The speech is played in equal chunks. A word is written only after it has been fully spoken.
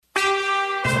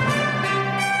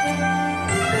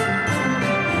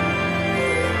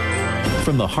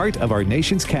From the heart of our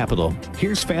nation's capital,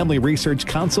 here's Family Research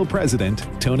Council President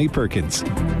Tony Perkins.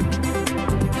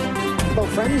 Hello,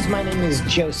 friends. My name is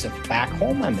Joseph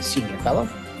Backholm. I'm a senior fellow,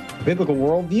 Biblical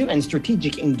Worldview and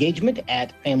Strategic Engagement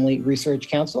at Family Research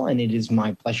Council, and it is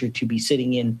my pleasure to be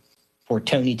sitting in for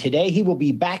Tony today. He will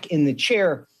be back in the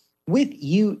chair with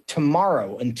you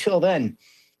tomorrow. Until then,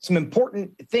 some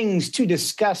important things to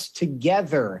discuss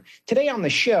together. Today on the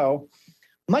show,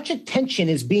 much attention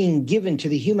is being given to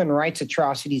the human rights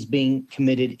atrocities being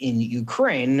committed in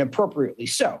Ukraine, and appropriately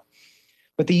so.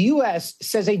 But the U.S.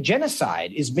 says a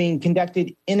genocide is being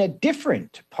conducted in a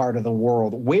different part of the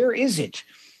world. Where is it?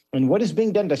 And what is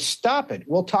being done to stop it?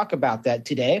 We'll talk about that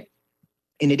today.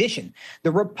 In addition,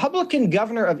 the Republican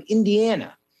governor of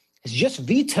Indiana has just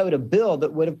vetoed a bill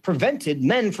that would have prevented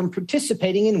men from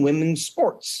participating in women's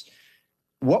sports.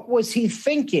 What was he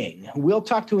thinking? We'll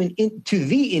talk to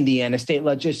the Indiana state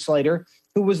legislator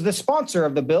who was the sponsor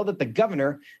of the bill that the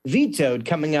governor vetoed,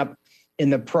 coming up in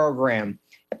the program.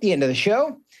 At the end of the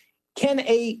show, can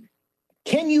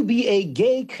you be a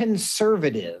gay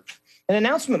conservative? An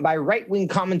announcement by right-wing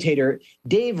commentator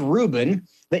Dave Rubin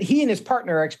that he and his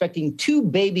partner are expecting 2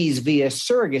 babies via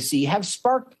surrogacy have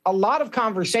sparked a lot of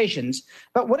conversations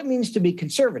about what it means to be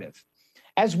conservative,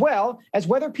 as well as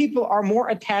whether people are more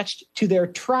attached to their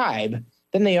tribe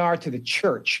than they are to the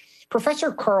church.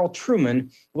 Professor Carl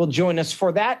Trueman will join us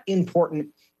for that important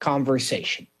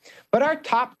conversation. But our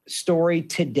top story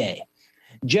today,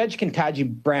 Judge Ketanji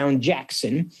Brown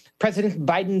Jackson, President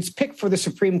Biden's pick for the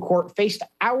Supreme Court, faced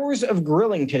hours of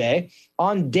grilling today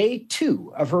on day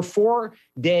 2 of her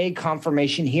 4-day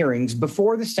confirmation hearings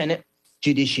before the Senate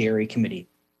Judiciary Committee.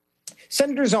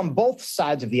 Senators on both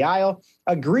sides of the aisle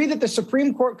agree that the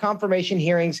Supreme Court confirmation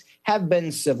hearings have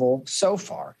been civil so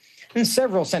far. And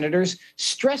several senators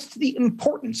stressed the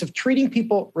importance of treating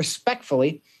people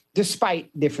respectfully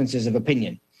despite differences of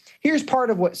opinion. Here's part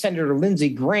of what Senator Lindsey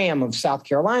Graham of South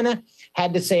Carolina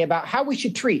had to say about how we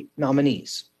should treat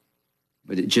nominees.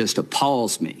 But it just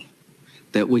appalls me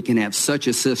that we can have such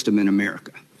a system in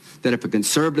America, that if a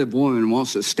conservative woman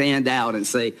wants to stand out and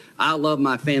say, I love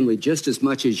my family just as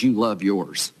much as you love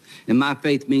yours, and my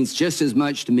faith means just as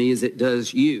much to me as it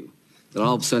does you, that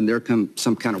all of a sudden there comes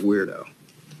some kind of weirdo.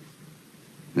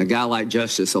 And a guy like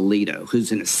Justice Alito,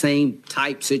 who's in the same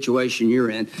type situation you're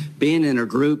in, being in a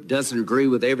group, doesn't agree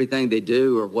with everything they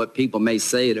do or what people may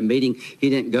say at a meeting he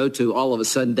didn't go to, all of a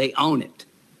sudden they own it.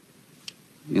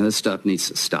 You know, this stuff needs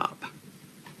to stop.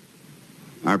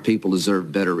 Our people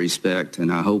deserve better respect,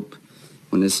 and I hope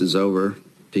when this is over,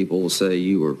 people will say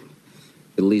you were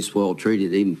at least well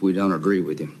treated, even if we don't agree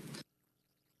with you.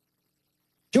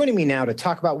 Joining me now to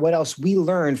talk about what else we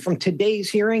learned from today's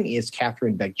hearing is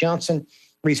Katherine Beck Johnson,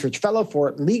 Research Fellow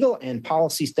for Legal and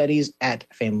Policy Studies at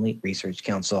Family Research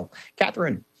Council.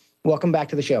 Katherine, welcome back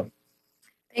to the show.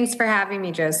 Thanks for having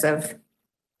me, Joseph.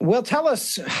 Well, tell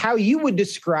us how you would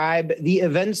describe the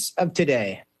events of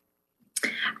today.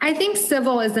 I think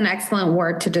civil is an excellent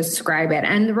word to describe it.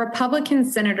 And the Republican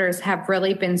senators have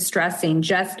really been stressing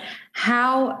just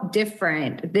how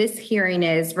different this hearing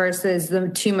is versus the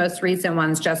 2 most recent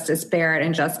ones, Justice Barrett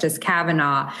and Justice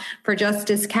Kavanaugh. For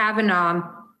Justice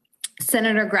Kavanaugh,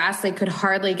 Senator Grassley could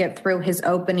hardly get through his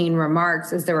opening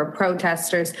remarks as there were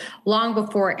protesters long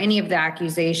before any of the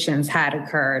accusations had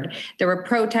occurred. There were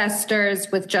protesters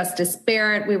with Justice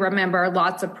Barrett. We remember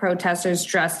lots of protesters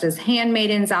dressed as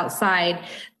handmaidens outside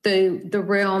the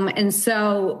room. And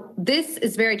so this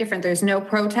is very different. There's no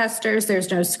protesters.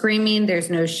 There's no screaming. There's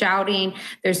no shouting.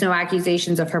 There's no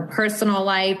accusations of her personal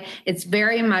life. It's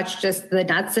very much just the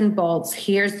nuts and bolts.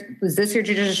 Was this your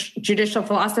judicial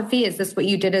philosophy? Is this what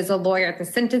you did as a lawyer at the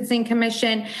Sentencing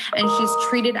Commission? And she's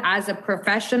treated as a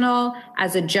professional,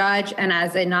 as a judge, and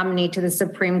as a nominee to the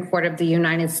Supreme Court of the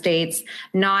United States,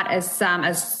 not as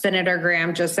Senator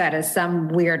Graham just said, as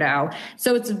some weirdo.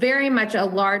 So it's very much a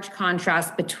large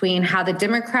contrast between how the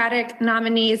Democratic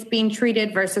nominee is being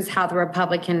treated versus how the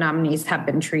Republican nominees have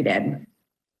been treated.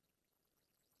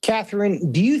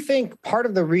 Katherine, do you think part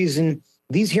of the reason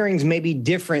these hearings may be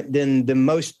different than the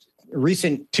most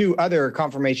recent 2 other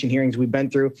confirmation hearings we've been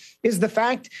through is the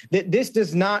fact that this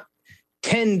is not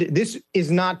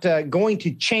going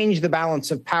to change the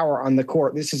balance of power on the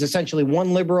court? This is essentially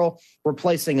one liberal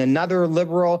replacing another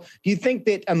liberal. Do you think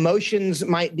that emotions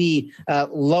might be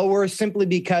lower simply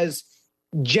because,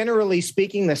 generally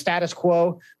speaking, the status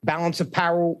quo balance of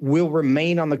power will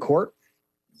remain on the court?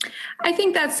 I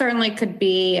think that certainly could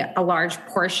be a large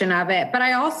portion of it. But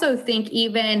I also think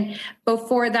even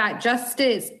before that,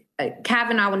 Justice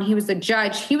Kavanaugh, when he was a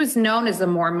judge, he was known as a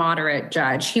more moderate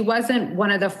judge. He wasn't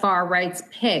one of the far right's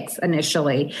picks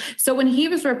initially. So when he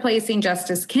was replacing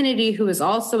Justice Kennedy, who was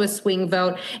also a swing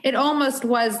vote, it almost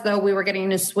was though we were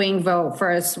getting a swing vote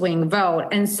for a swing vote.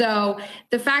 And so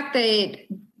the fact that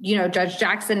Judge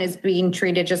Jackson is being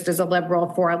treated just as a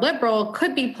liberal for a liberal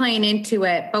could be playing into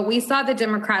it. But we saw the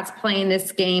Democrats playing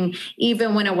this game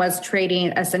even when it was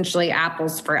trading essentially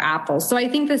apples for apples. So I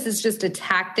think this is just a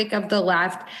tactic of the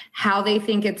left, how they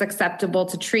think it's acceptable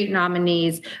to treat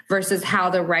nominees versus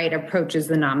how the right approaches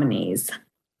the nominees.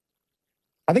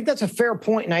 I think that's a fair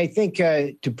point. And I think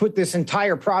to put this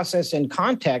entire process in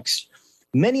context,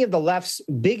 many of the left's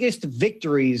biggest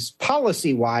victories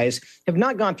policy-wise have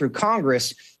not gone through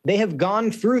Congress. They have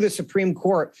gone through the Supreme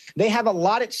Court. They have a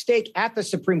lot at stake at the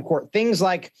Supreme Court. Things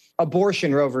like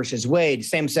abortion, Roe versus Wade,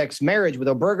 same-sex marriage with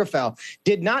Obergefell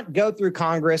did not go through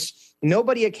Congress.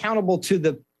 Nobody accountable to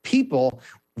the people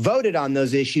voted on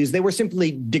those issues. They were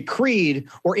simply decreed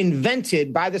or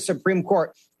invented by the Supreme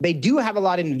Court. They do have a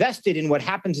lot invested in what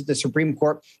happens at the Supreme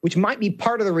Court, which might be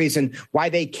part of the reason why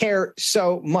they care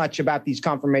so much about these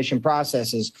confirmation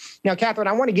processes. Now, Katherine,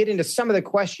 I want to get into some of the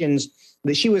questions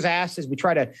that she was asked as we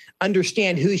try to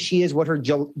understand who she is, what her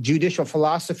judicial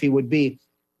philosophy would be.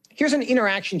 Here's an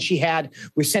interaction she had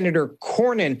with Senator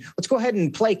Cornyn. Let's go ahead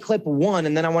and play clip 1,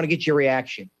 and then I want to get your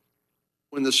reaction.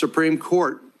 When the Supreme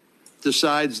Court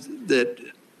decides that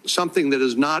something that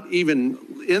is not even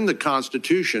in the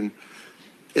Constitution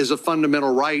is a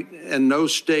fundamental right, and no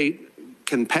state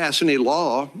can pass any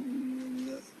law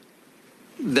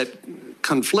that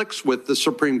conflicts with the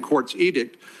Supreme Court's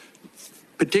edict,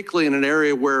 particularly in an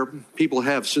area where people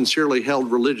have sincerely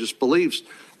held religious beliefs,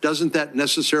 doesn't that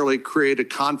necessarily create a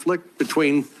conflict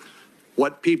between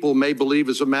what people may believe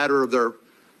is a matter of their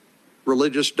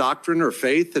religious doctrine or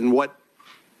faith and what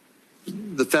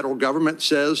the federal government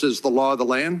says is the law of the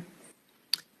land?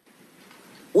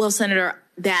 Well, Senator,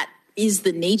 that is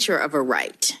the nature of a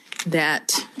right,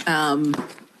 that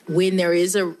when there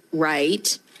is a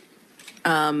right,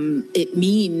 it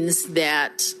means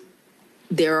that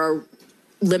there are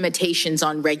limitations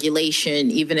on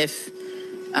regulation, even if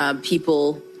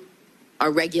people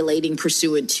are regulating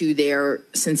pursuant to their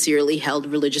sincerely held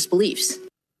religious beliefs.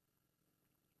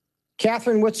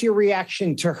 Katherine, what's your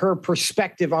reaction to her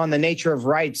perspective on the nature of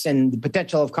rights and the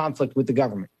potential of conflict with the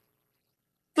government?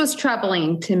 Was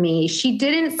troubling to me. She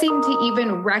didn't seem to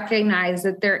even recognize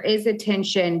that there is a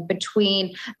tension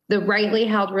between the rightly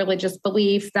held religious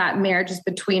belief that marriage is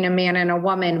between a man and a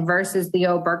woman versus the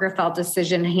Obergefell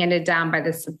decision handed down by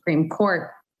the Supreme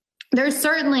Court. There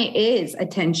certainly is a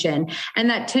tension, and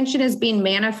that tension is being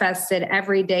manifested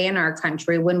every day in our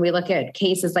country when we look at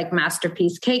cases like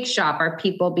Masterpiece Cake Shop. Are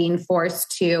people being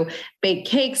forced to bake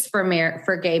cakes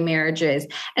for gay marriages?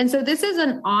 And so this is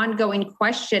an ongoing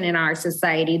question in our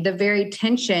society, the very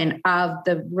tension of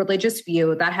the religious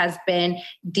view that has been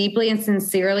deeply and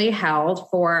sincerely held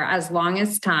for as long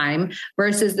as time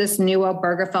versus this new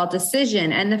Obergefell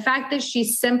decision. And the fact that she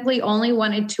simply only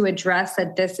wanted to address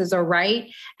that this is a right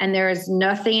and there is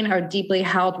nothing or deeply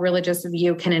held religious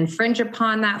view can infringe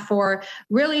upon that for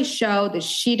really show that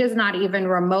she does not even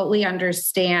remotely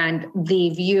understand the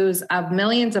views of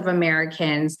millions of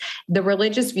Americans, the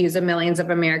religious views of millions of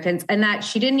Americans, and that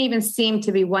she didn't even seem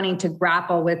to be wanting to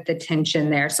grapple with the tension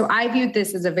there. So I viewed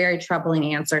this as a very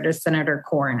troubling answer to Senator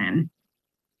Cornyn.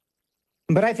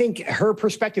 But I think her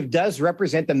perspective does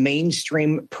represent the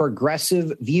mainstream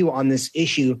progressive view on this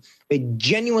issue. They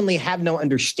genuinely have no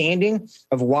understanding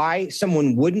of why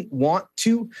someone wouldn't want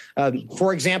to,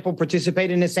 for example,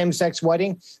 participate in a same-sex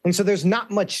wedding. And so there's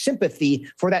not much sympathy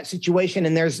for that situation.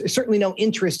 And there's certainly no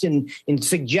interest in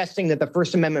suggesting that the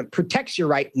First Amendment protects your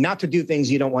right not to do things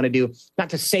you don't want to do, not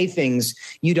to say things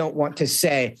you don't want to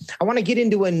say. I want to get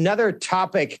into another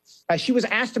topic. She was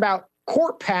asked about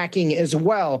court packing as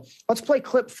well. Let's play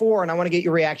clip 4, and I want to get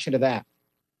your reaction to that.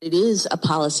 It is a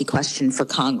policy question for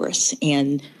Congress,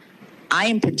 and I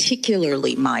am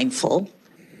particularly mindful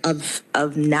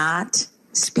of not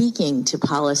speaking to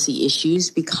policy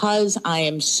issues because I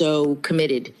am so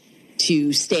committed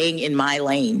to staying in my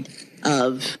lane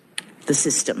of the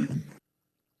system.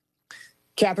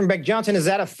 Katherine Beck Johnson, is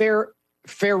that a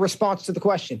fair response to the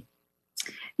question?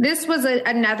 This was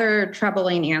another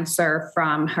troubling answer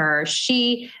from her.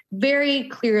 She very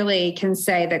clearly can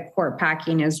say that court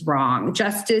packing is wrong.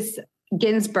 Justice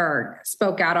Ginsburg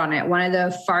spoke out on it, one of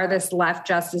the farthest left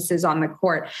justices on the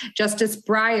court. Justice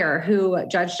Breyer, who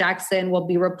Judge Jackson will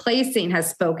be replacing, has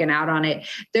spoken out on it.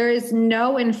 There is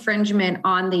no infringement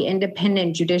on the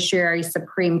independent judiciary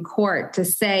Supreme Court to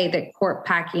say that court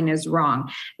packing is wrong.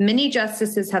 Many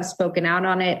justices have spoken out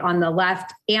on it on the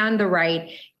left and the right.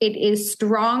 It is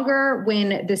stronger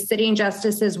when the sitting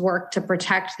justices work to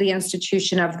protect the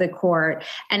institution of the court.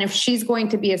 And if she's going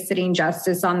to be a sitting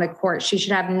justice on the court, she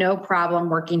should have no problem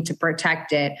working to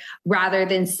protect it rather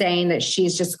than saying that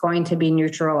she's just going to be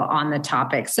neutral on the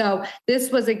topic. So this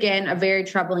was, again, a very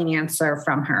troubling answer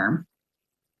from her.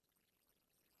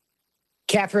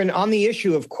 Katherine, on the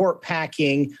issue of court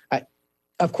packing,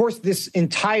 of course, this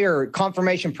entire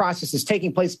confirmation process is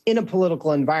taking place in a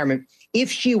political environment. If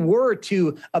she were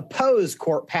to oppose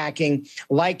court packing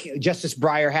like Justice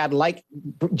Breyer had, like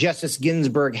Justice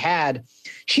Ginsburg had,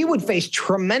 she would face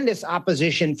tremendous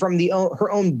opposition from her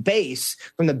own base,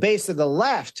 from the base of the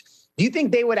left. Do you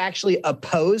think they would actually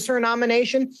oppose her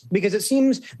nomination? Because it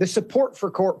seems the support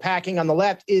for court packing on the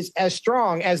left is as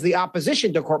strong as the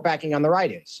opposition to court packing on the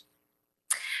right is.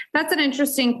 That's an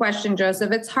interesting question,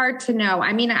 Joseph. It's hard to know.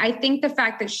 I mean, I think the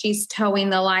fact that she's towing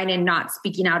the line and not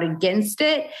speaking out against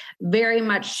it very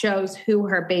much shows who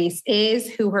her base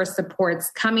is, who her support's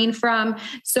coming from.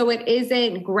 So it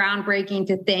isn't groundbreaking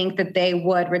to think that they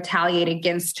would retaliate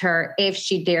against her if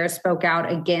she dares spoke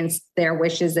out against their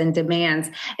wishes and demands.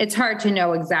 It's hard to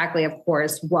know exactly, of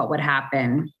course, what would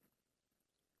happen.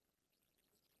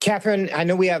 Katherine, I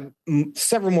know we have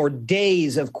several more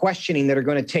days of questioning that are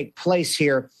going to take place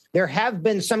here. There have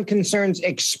been some concerns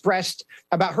expressed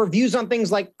about her views on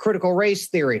things like critical race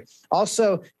theory,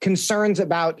 also concerns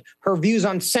about her views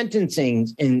on sentencing.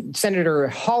 And Senator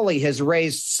Hawley has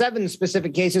raised 7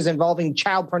 specific cases involving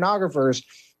child pornographers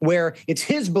where it's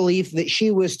his belief that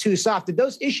she was too soft. Did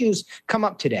those issues come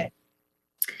up today?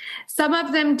 Some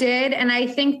of them did. And I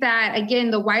think that,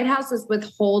 again, the White House is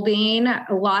withholding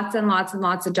lots and lots and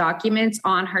lots of documents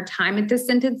on her time at the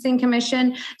Sentencing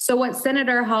Commission. So what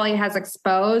Senator Hawley has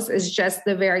exposed is just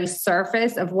the very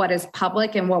surface of what is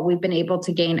public and what we've been able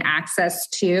to gain access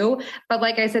to. But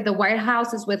like I said, the White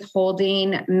House is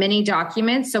withholding many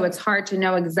documents. So it's hard to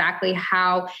know exactly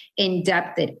how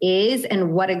in-depth it is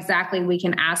and what exactly we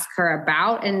can ask her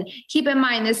about. And keep in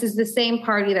mind, this is the same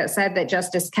party that said that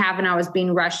Justice Kavanaugh was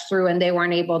being rushed through and they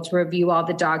weren't able to review all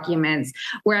the documents.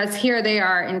 Whereas here they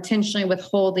are intentionally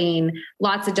withholding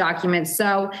lots of documents.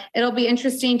 So it'll be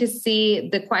interesting to see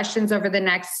the questions over the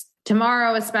next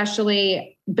tomorrow,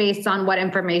 especially based on what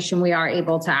information we are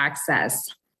able to access.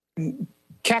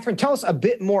 Katherine, tell us a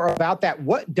bit more about that.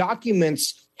 What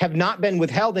documents have not been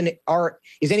withheld, and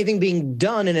is anything being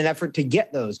done in an effort to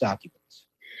get those documents?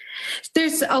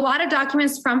 There's a lot of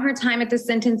documents from her time at the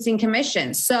Sentencing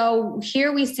Commission. So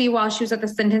here we see while she was at the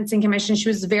Sentencing Commission, she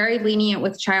was very lenient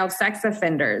with child sex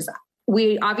offenders.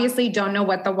 We obviously don't know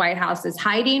what the White House is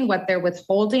hiding, what they're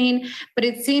withholding, but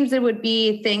it seems it would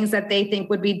be things that they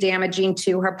think would be damaging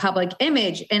to her public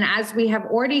image. And as we have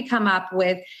already come up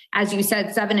with, as you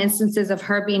said, 7 instances of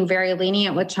her being very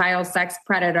lenient with child sex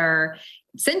predator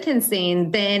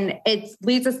sentencing, then it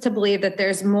leads us to believe that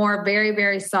there's more very,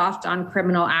 very soft on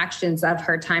criminal actions of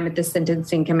her time at the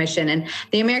Sentencing Commission. And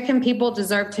the American people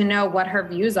deserve to know what her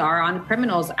views are on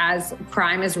criminals as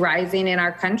crime is rising in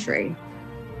our country.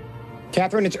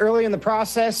 Katherine, it's early in the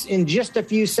process. In just a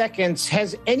few seconds,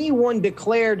 has anyone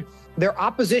declared their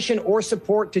opposition or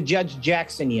support to Judge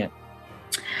Jackson yet?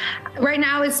 Right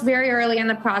now, it's very early in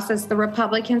the process. The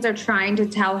Republicans are trying to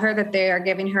tell her that they are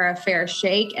giving her a fair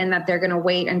shake and that they're going to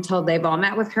wait until they've all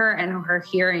met with her and her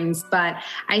hearings. But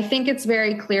I think it's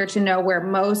very clear to know where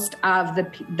most of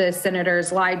the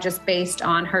senators lie just based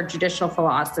on her judicial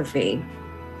philosophy.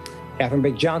 Katherine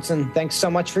Beck Johnson, thanks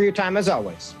so much for your time as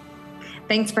always.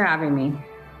 Thanks for having me.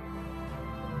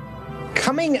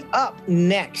 Coming up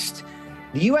next,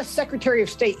 the U.S. Secretary of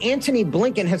State Antony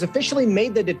Blinken has officially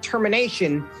made the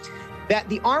determination that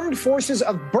the armed forces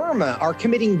of Burma are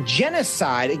committing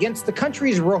genocide against the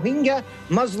country's Rohingya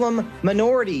Muslim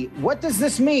minority. What does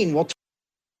this mean?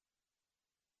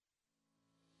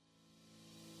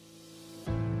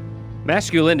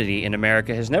 Masculinity in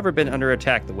America has never been under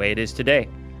attack the way it is today.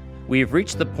 We have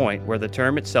reached the point where the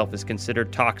term itself is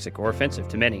considered toxic or offensive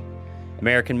to many.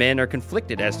 American men are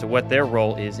conflicted as to what their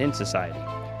role is in society.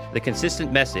 The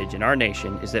consistent message in our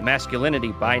nation is that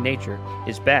masculinity by nature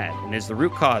is bad and is the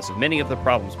root cause of many of the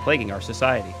problems plaguing our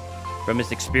society. From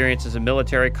his experience as a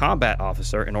military combat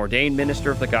officer and ordained minister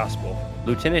of the gospel,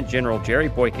 Lieutenant General Jerry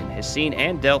Boykin has seen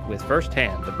and dealt with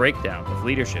firsthand the breakdown of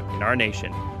leadership in our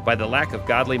nation by the lack of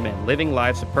godly men living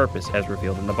lives of purpose as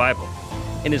revealed in the Bible.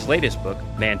 In his latest book,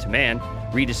 Man to Man,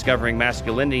 Rediscovering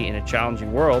Masculinity in a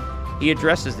Challenging World, he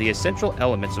addresses the essential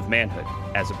elements of manhood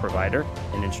as a provider,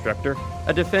 an instructor,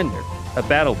 a defender, a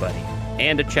battle buddy,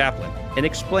 and a chaplain, and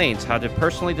explains how to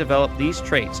personally develop these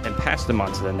traits and pass them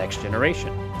on to the next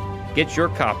generation. Get your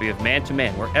copy of Man to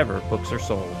Man wherever books are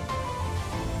sold.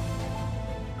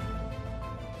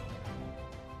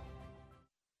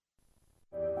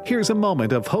 Here's a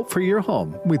moment of hope for your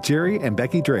home with Jerry and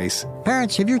Becky Drace.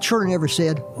 Parents, have your children ever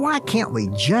said, why can't we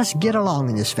just get along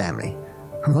in this family?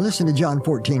 Well, listen to John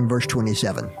 14, verse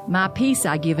 27. My peace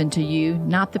I give unto you,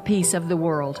 not the peace of the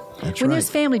world. That's when right. there's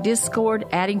family discord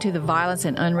adding to the violence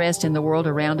and unrest in the world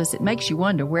around us, it makes you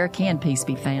wonder, where can peace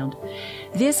be found?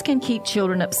 This can keep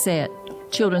children upset.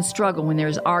 Children struggle when there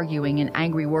is arguing and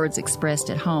angry words expressed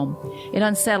at home. It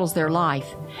unsettles their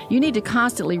life. You need to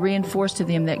constantly reinforce to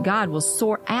them that God will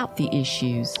sort out the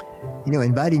issues. You know,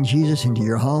 inviting Jesus into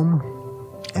your home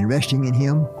and resting in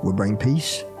Him will bring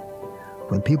peace.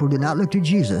 When people do not look to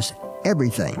Jesus,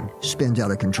 everything spins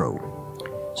out of control.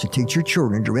 So teach your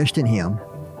children to rest in Him.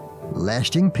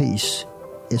 Lasting peace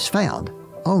is found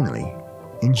only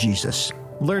in Jesus.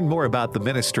 Learn more about the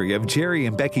ministry of Jerry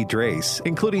and Becky Drace,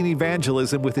 including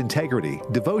evangelism with integrity,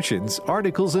 devotions,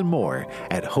 articles, and more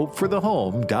at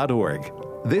hopeforthehome.org.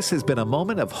 This has been a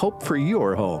moment of hope for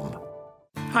your home.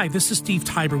 Hi, this is Steve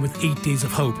Tiber with 8 Days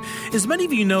of Hope. As many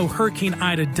of you know, Hurricane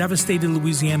Ida devastated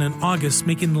Louisiana in August,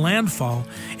 making landfall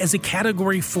as a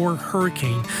Category 4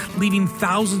 hurricane, leaving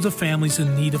thousands of families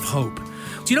in need of hope.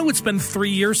 Do you know it's been 3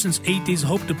 years since 8 Days of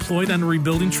Hope deployed on a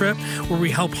rebuilding trip where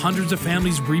we help hundreds of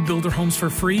families rebuild their homes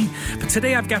for free? But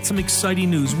today I've got some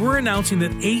exciting news. We're announcing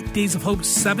that 8 Days of Hope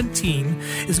 17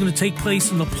 is going to take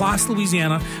place in LaPlace,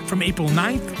 Louisiana from April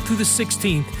 9th through the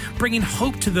 16th, bringing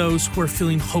hope to those who are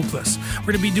feeling hopeless.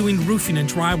 We're going to be doing roofing and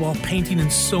drywall, painting,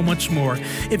 and so much more.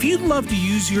 If you'd love to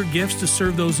use your gifts to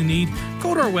serve those in need,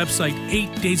 go to our website,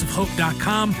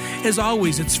 8daysofhope.com. As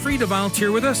always, it's free to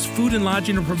volunteer with us. Food and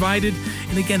lodging are provided.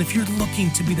 And again, if you're looking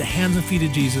to be the hands and feet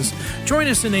of Jesus, join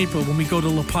us in April when we go to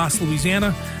LaPlace,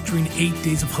 Louisiana during 8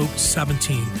 Days of Hope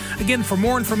 17. Again, for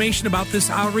more information about this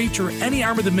outreach or any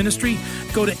arm of the ministry,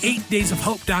 go to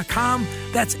 8daysofhope.com.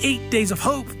 That's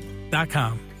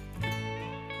 8daysofhope.com.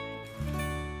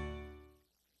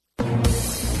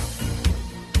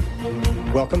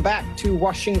 Welcome back to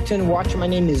Washington Watch. My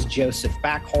name is Joseph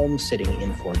Backholm, sitting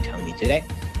in for Tony today.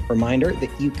 Reminder that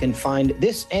you can find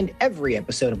this and every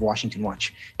episode of Washington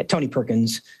Watch at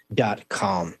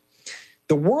tonyperkins.com.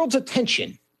 The world's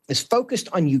attention is focused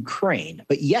on Ukraine,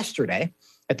 but yesterday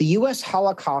at the U.S.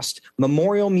 Holocaust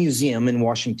Memorial Museum in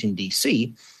Washington,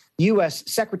 D.C., U.S.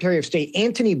 Secretary of State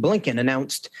Antony Blinken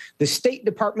announced the State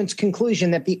Department's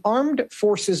conclusion that the armed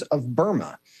forces of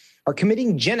Burma are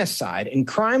committing genocide and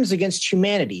crimes against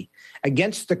humanity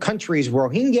against the country's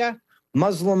Rohingya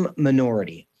Muslim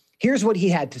minority. Here's what he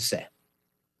had to say.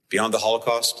 Beyond the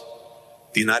Holocaust,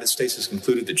 the United States has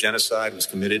concluded that genocide was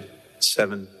committed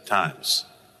 7 times.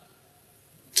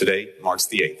 Today marks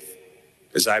the 8th,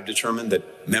 as I have determined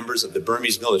that members of the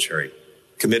Burmese military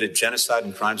committed genocide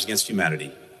and crimes against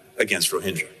humanity against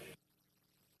Rohingya.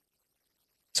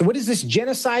 So what does this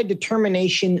genocide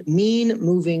determination mean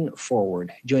moving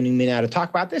forward? Joining me now to talk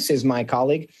about this is my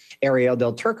colleague, Arielle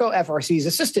Del Turco, FRC's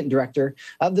Assistant Director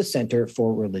of the Center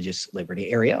for Religious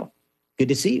Liberty. Arielle, good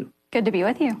to see you. Good to be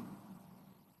with you.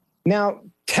 Now,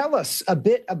 tell us a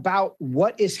bit about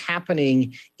what is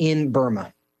happening in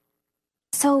Burma.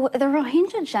 So the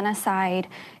Rohingya genocide,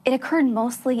 it occurred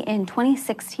mostly in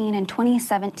 2016 and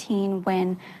 2017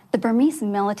 when the Burmese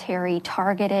military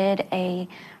targeted a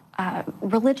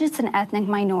religious and ethnic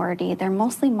minority. They're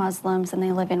mostly Muslims and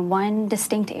they live in one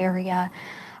distinct area.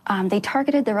 They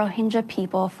targeted the Rohingya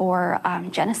people for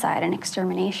genocide and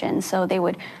extermination. So they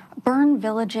would burn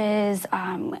villages,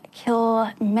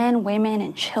 kill men, women,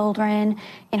 and children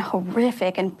in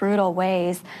horrific and brutal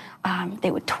ways. They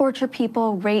would torture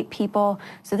people, rape people.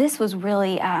 So this was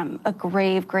really a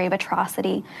grave, grave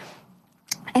atrocity.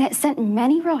 And it sent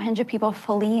many Rohingya people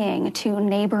fleeing to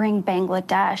neighboring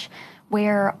Bangladesh,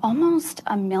 where almost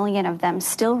 1 million of them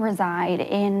still reside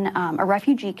in a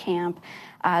refugee camp.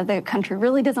 The country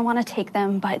really doesn't want to take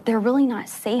them, but they're really not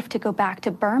safe to go back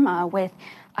to Burma with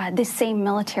this same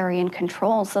military in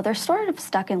control. So they're sort of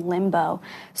stuck in limbo.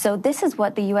 So this is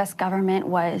what the U.S. government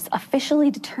was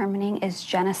officially determining as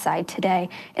genocide today.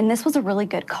 And this was a really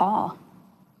good call.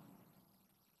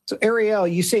 So Arielle,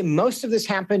 you say most of this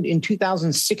happened in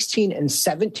 2016 and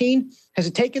 17. Has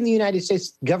it taken the United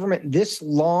States government this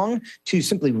long to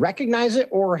simply recognize it,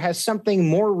 or has something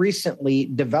more recently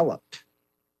developed?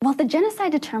 Well, the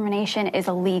genocide determination is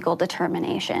a legal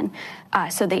determination.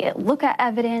 So they look at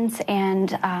evidence, and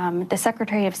the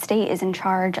Secretary of State is in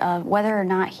charge of whether or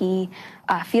not he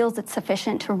feels it's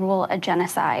sufficient to rule a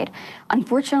genocide.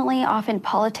 Unfortunately, often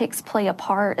politics play a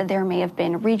part. There may have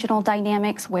been regional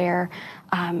dynamics where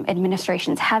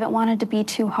administrations haven't wanted to be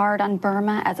too hard on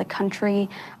Burma as a country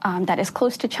that is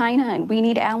close to China, and we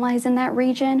need allies in that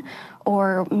region.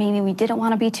 Or maybe we didn't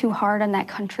want to be too hard on that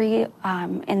country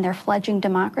in their fledgling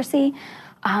democracy.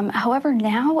 However,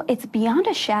 now it's beyond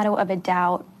a shadow of a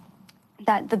doubt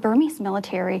that the Burmese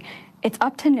military, it's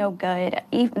up to no good.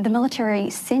 The military,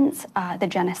 since the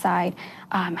genocide,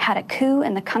 had a coup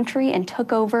in the country and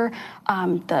took over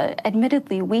the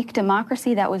admittedly weak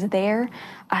democracy that was there.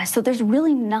 So there's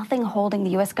really nothing holding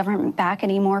the U.S. government back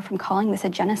anymore from calling this a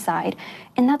genocide.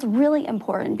 And that's really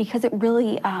important because it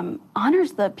really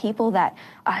honors the people that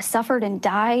suffered and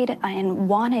died and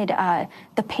wanted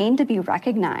the pain to be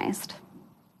recognized.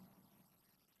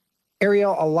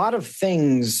 Arielle, a lot of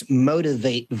things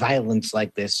motivate violence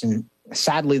like this, and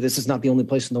sadly, this is not the only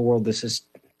place in the world this is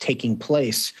taking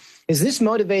place. Is this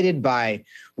motivated by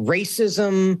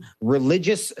racism,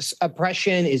 religious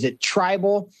oppression? Is it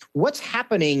tribal? What's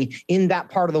happening in that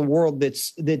part of the world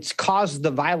that's caused the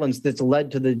violence that's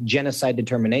led to the genocide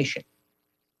determination?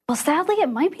 Well, sadly, it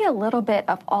might be a little bit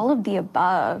of all of the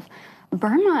above.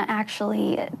 Burma,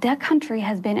 actually, that country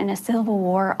has been in a civil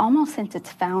war almost since its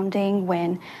founding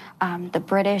when the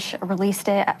British released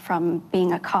it from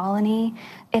being a colony.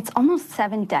 It's almost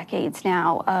 7 decades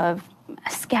now of a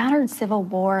scattered civil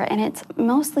war, and it's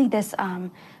mostly this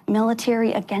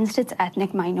military against its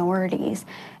ethnic minorities.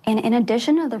 And in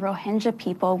addition to the Rohingya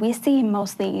people, we see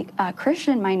mostly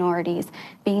Christian minorities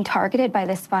being targeted by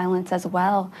this violence as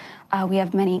well. We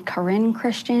have many Karen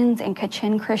Christians and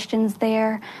Kachin Christians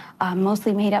there,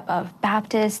 mostly made up of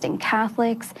Baptists and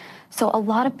Catholics. So a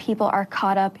lot of people are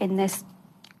caught up in this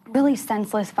really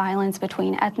senseless violence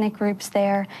between ethnic groups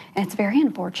there, and it's very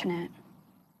unfortunate.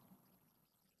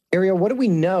 Arielle, what do we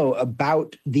know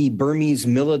about the Burmese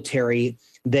military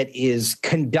that is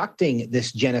conducting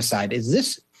this genocide? Is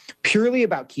this purely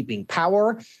about keeping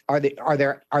power? Are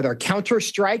there counter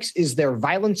strikes? Is there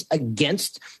violence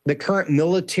against the current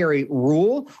military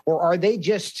rule, or are they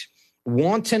just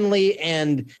wantonly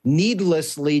and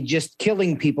needlessly just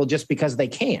killing people just because they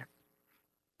can?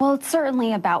 Well, it's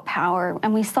certainly about power,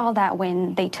 and we saw that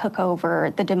when they took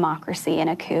over the democracy in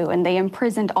a coup and they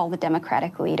imprisoned all the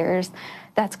democratic leaders.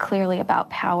 That's clearly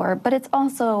about power, but it's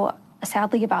also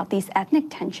sadly about these ethnic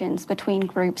tensions between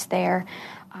groups there.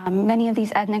 Many of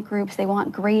these ethnic groups, they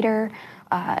want greater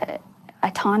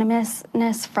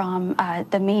autonomousness from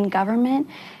the main government,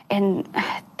 and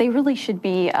they really should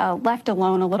be left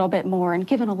alone a little bit more and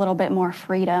given a little bit more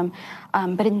freedom.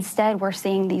 But instead, we're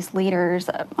seeing these leaders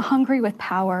hungry with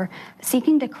power,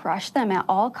 seeking to crush them at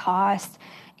all costs,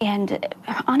 and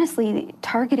honestly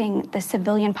targeting the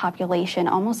civilian population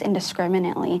almost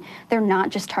indiscriminately. They're not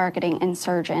just targeting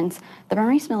insurgents. The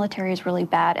Burmese military is really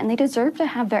bad, and they deserve to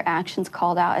have their actions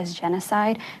called out as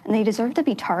genocide, and they deserve to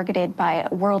be targeted by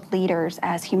world leaders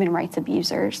as human rights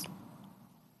abusers.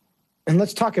 And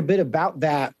let's talk a bit about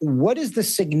that. What is the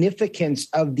significance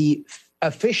of the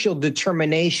official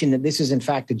determination that this is in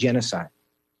fact a genocide?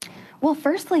 Well,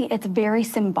 firstly, it's very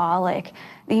symbolic.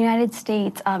 The United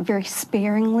States very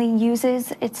sparingly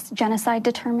uses its genocide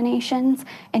determinations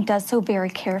and does so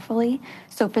very carefully.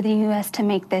 So for the U.S. to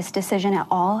make this decision at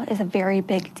all is a very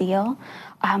big deal.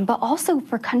 But also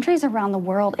for countries around the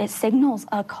world, it signals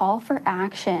a call for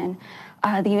action.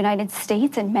 The United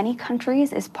States and many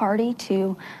countries is party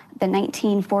to the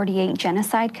 1948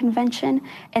 Genocide Convention,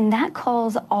 and that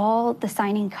calls all the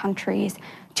signing countries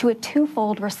to a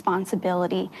twofold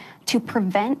responsibility to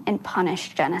prevent and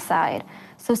punish genocide.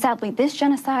 So sadly, this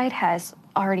genocide has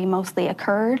already mostly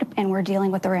occurred, and we're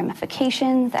dealing with the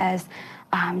ramifications as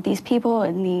these people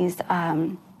in these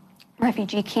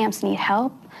refugee camps need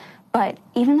help. But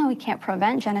even though we can't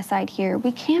prevent genocide here,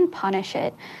 we can punish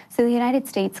it. So the United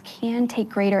States can take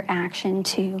greater action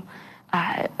to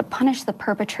punish the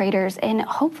perpetrators, and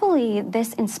hopefully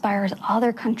this inspires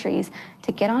other countries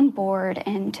to get on board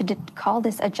and to call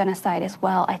this a genocide as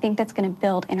well. I think that's going to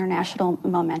build international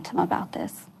momentum about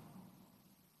this.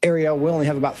 Arielle, we only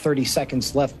have about 30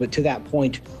 seconds left, but to that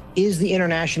point, is the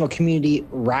international community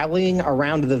rallying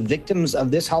around the victims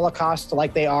of this Holocaust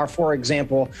like they are, for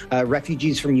example,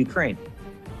 refugees from Ukraine?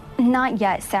 Not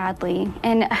yet, sadly.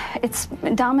 And it's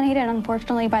dominated,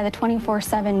 unfortunately, by the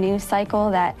 24/7 news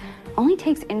cycle that only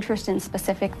takes interest in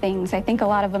specific things. I think a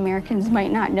lot of Americans might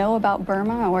not know about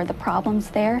Burma or the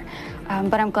problems there,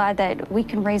 but I'm glad that we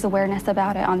can raise awareness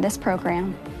about it on this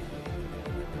program.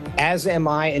 As am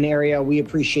I, and Arielle, we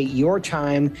appreciate your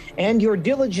time and your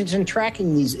diligence in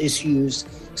tracking these issues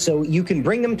so you can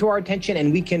bring them to our attention,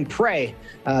 and we can pray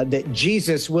that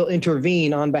Jesus will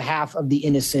intervene on behalf of the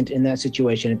innocent in that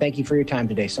situation. And thank you for your time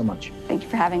today so much. Thank you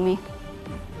for having me.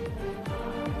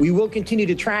 We will continue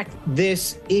to track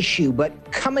this issue,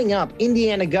 but coming up,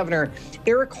 Indiana Governor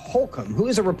Eric Holcomb, who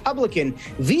is a Republican,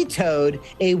 vetoed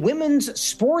a women's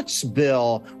sports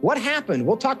bill. What happened?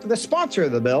 We'll talk to the sponsor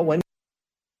of the bill when.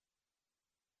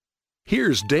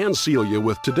 Here's Dan Celia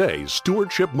with today's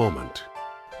Stewardship Moment.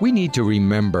 We need to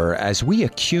remember, as we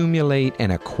accumulate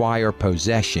and acquire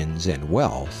possessions and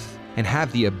wealth and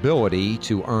have the ability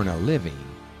to earn a living,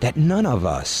 that none of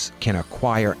us can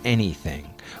acquire anything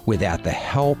without the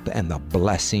help and the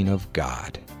blessing of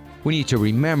God. We need to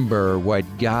remember what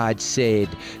God said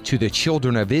to the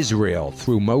children of Israel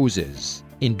through Moses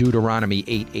in Deuteronomy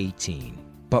 8:18.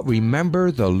 But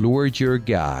remember the Lord your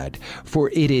God, for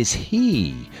it is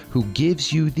He who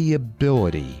gives you the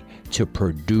ability to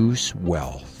produce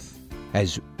wealth.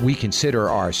 As we consider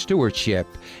our stewardship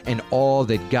and all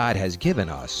that God has given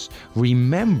us,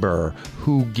 remember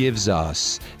who gives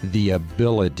us the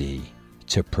ability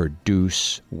to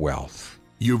produce wealth.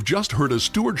 You've just heard a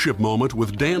Stewardship Moment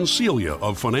with Dan Celia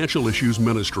of Financial Issues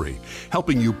Ministry,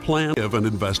 helping you plan, live, and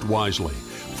invest wisely.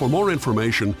 For more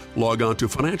information, log on to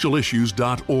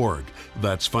financialissues.org.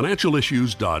 That's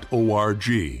financialissues.org.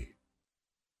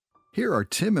 Here are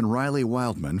Tim and Riley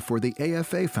Wildman for the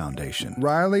AFA Foundation.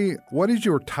 Riley, what is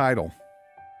your title?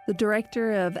 The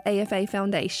director of AFA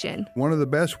Foundation. One of the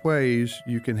best ways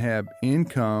you can have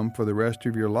income for the rest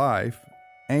of your life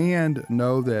and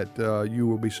know that you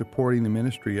will be supporting the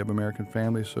ministry of American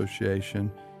Family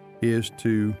Association is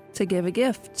to give a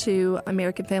gift to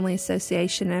American Family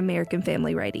Association and American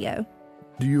Family Radio.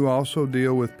 Do you also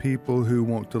deal with people who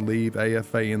want to leave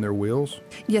AFA in their wills?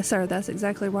 Yes, sir. That's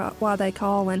exactly why they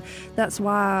call, and that's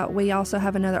why we also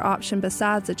have another option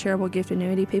besides the charitable gift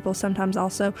annuity. People sometimes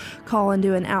also call and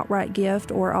do an outright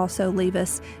gift or also leave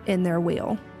us in their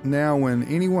will. Now, when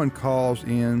anyone calls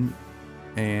in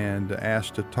and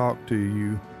asks to talk to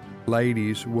you,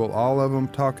 ladies, will all of them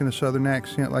talk in a Southern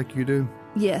accent like you do?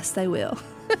 Yes, they will.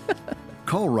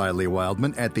 Call Riley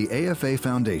Wildman at the AFA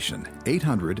Foundation,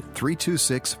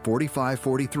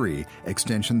 800-326-4543,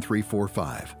 extension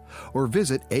 345, or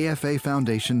visit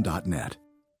afafoundation.net.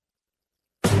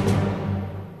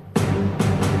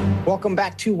 Welcome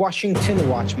back to Washington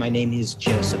Watch. My name is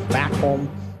Joseph Backholm.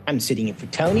 I'm sitting in for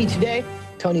Tony today.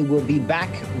 Tony will be back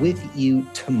with you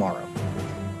tomorrow.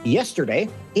 Yesterday,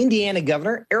 Indiana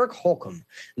Governor Eric Holcomb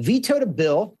vetoed a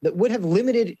bill that would have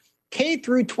limited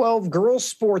K-12 girls'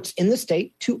 sports in the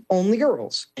state to only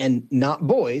girls and not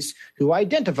boys who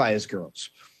identify as girls.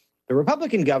 The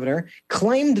Republican governor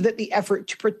claimed that the effort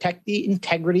to protect the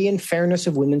integrity and fairness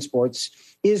of women's sports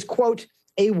is, quote,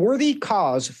 a worthy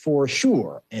cause for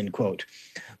sure, end quote,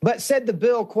 but said the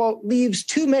bill, quote, leaves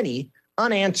too many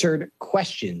unanswered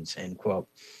questions, end quote.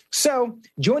 So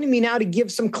joining me now to give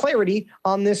some clarity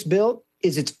on this bill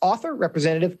is its author,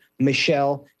 Representative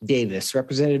Michelle Davis.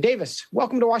 Representative Davis,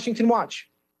 welcome to Washington Watch.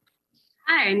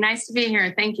 Hi, nice to be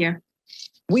here. Thank you.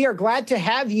 We are glad to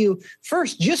have you.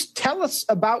 First, just tell us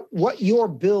about what your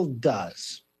bill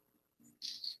does.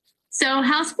 So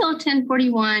House Bill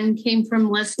 1041 came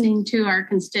from listening to our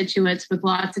constituents with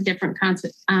lots of different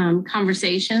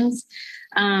conversations.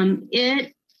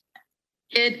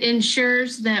 It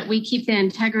ensures that we keep the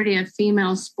integrity of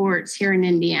female sports here in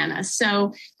Indiana.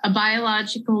 So a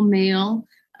biological male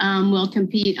will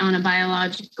compete on a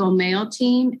biological male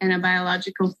team, and a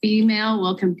biological female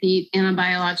will compete in a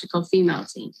biological female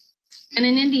team. And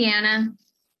in Indiana,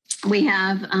 we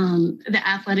have the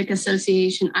Athletic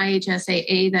Association,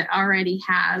 IHSAA, that already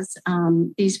has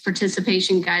these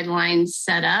participation guidelines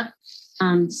set up.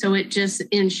 So it just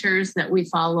ensures that we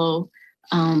follow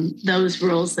those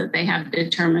rules that they have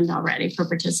determined already for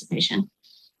participation.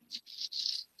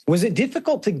 Was it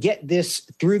difficult to get this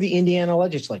through the Indiana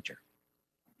legislature?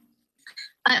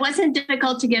 It wasn't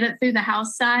difficult to get it through the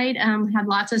House side. Had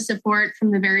lots of support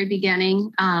from the very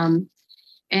beginning. And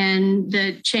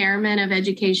the chairman of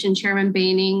education, Chairman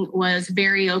Boehning, was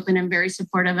very open and very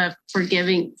supportive of for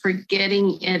getting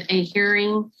it a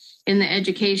hearing in the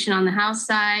education on the House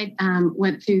side.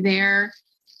 Went through there.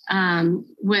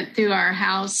 Went through our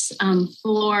House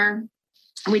floor.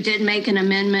 We did make an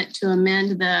amendment to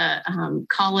amend the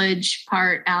college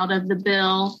part out of the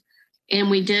bill, and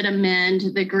we did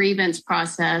amend the grievance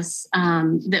process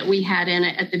that we had in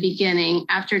it at the beginning.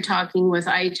 After talking with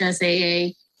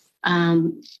IHSAA,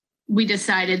 we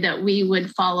decided that we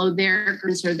would follow their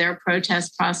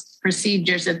protest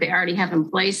procedures that they already have in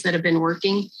place that have been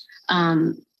working.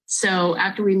 So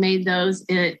after we made those,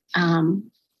 it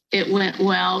went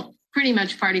well, pretty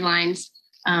much party lines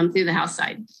through the House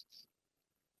side.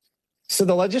 So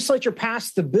the legislature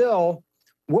passed the bill.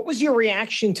 What was your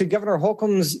reaction to Governor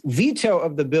Holcomb's veto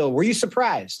of the bill? Were you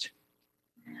surprised?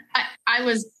 I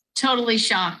was totally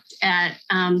shocked at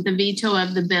the veto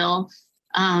of the bill.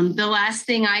 The last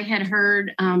thing I had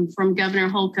heard from Governor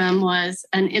Holcomb was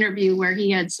an interview where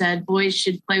he had said boys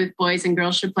should play with boys and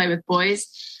girls should play with boys.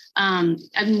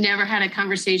 I've never had a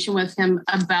conversation with him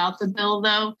about the bill,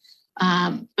 though.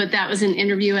 But that was an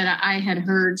interview that I had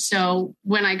heard. So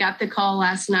when I got the call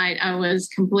last night, I was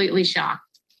completely shocked.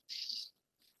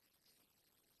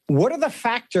 What are the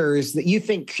factors that you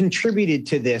think contributed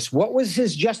to this? What was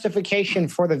his justification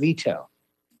for the veto?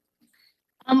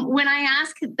 When I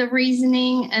asked the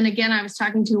reasoning, and again, I was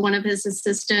talking to one of his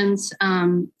assistants,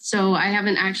 so I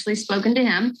haven't actually spoken to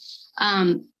him.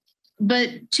 But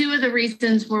two of the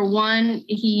reasons were, one,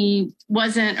 they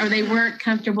weren't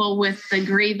comfortable with the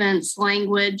grievance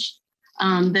language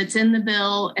that's in the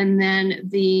bill, and then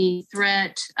the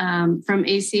threat from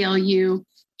ACLU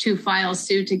to file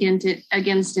suit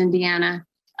against Indiana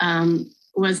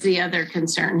was the other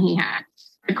concern he had,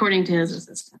 according to his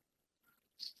assistant.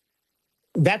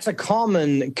 That's a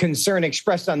common concern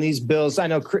expressed on these bills. I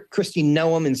know Kristi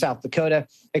Noem in South Dakota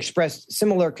expressed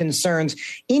similar concerns.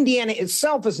 Indiana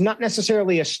itself is not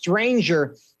necessarily a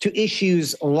stranger to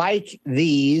issues like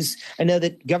these. I know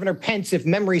that Governor Pence, if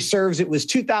memory serves, it was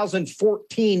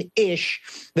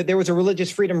 2014-ish that there was a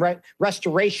Religious Freedom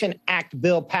Restoration Act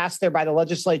bill passed there by the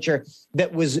legislature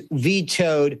that was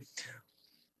vetoed.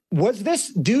 Was this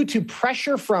due to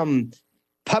pressure from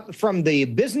the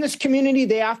business community?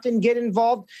 They often get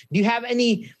involved. Do you have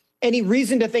any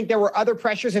reason to think there were other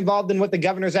pressures involved in what the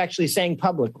governor's actually saying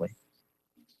publicly?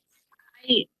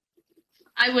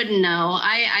 I wouldn't know.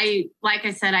 I like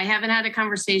I said, I haven't had a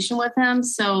conversation with him,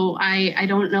 so I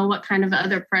don't know what kind of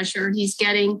other pressure he's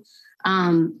getting.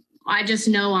 I just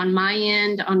know on my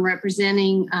end, on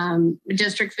representing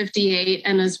District 58,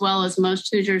 and as well as most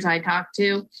Hoosiers I talk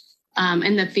to,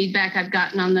 and the feedback I've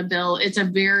gotten on the bill, it's a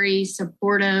very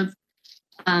supportive.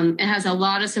 It has a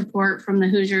lot of support from the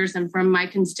Hoosiers and from my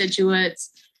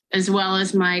constituents, as well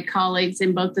as my colleagues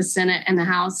in both the Senate and the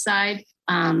House side.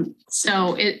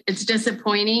 So it's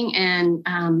disappointing,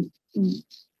 and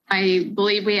I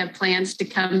believe we have plans to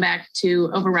come back to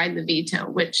override the veto,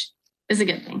 which is a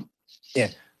good thing. Yeah.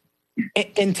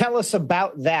 And tell us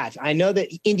about that. I know that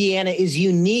Indiana is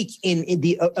unique in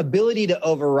the ability to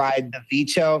override the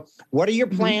veto. What are your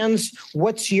plans?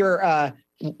 What are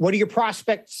your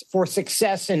prospects for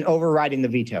success in overriding the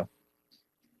veto?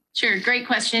 Sure. Great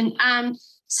question.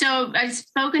 So I've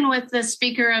spoken with the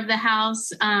Speaker of the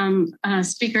House,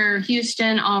 Speaker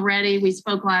Houston, already. We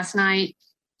spoke last night.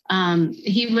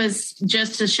 He was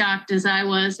just as shocked as I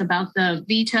was about the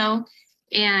veto.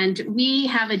 And we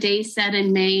have a day set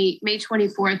in May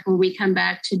 24th, where we come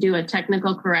back to do a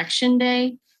technical correction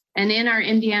day. And in our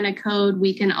Indiana code,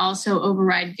 we can also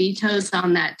override vetoes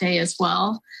on that day as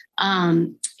well.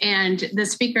 And the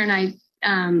speaker and I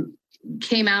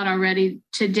came out already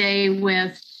today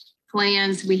with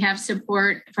plans. We have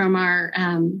support from our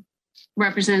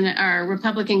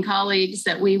Republican colleagues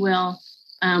that we will,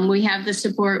 we have the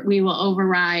support we will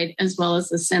override, as well as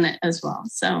the Senate as well.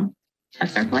 So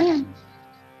that's our plan.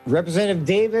 Representative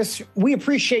Davis, we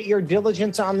appreciate your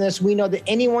diligence on this. We know that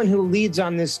anyone who leads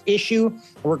on this issue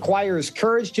requires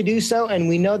courage to do so, and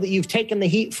we know that you've taken the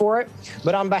heat for it.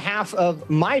 But on behalf of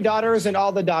my daughters and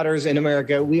all the daughters in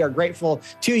America, we are grateful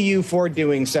to you for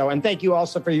doing so. And thank you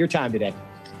also for your time today.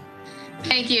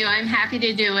 Thank you. I'm happy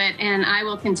to do it, and I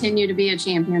will continue to be a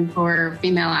champion for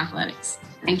female athletics.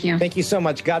 Thank you. Thank you so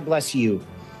much. God bless you.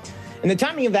 And the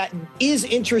timing of that is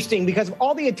interesting because of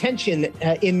all the attention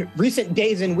in recent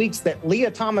days and weeks that Leah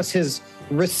Thomas has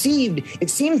received. It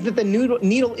seems that the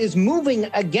needle is moving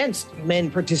against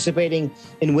men participating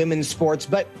in women's sports,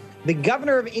 but the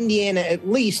governor of Indiana at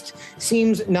least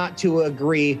seems not to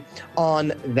agree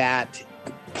on that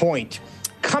point.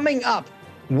 Coming up,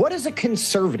 what is a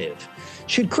conservative?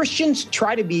 Should Christians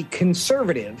try to be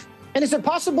conservative? And is it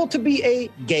possible to be a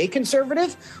gay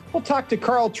conservative? We'll talk to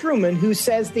Carl Trueman, who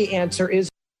says the answer is.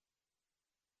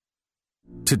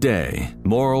 Today,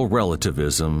 moral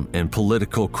relativism and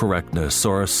political correctness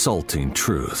are assaulting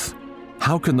truth.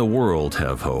 How can the world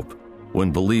have hope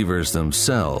when believers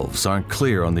themselves aren't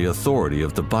clear on the authority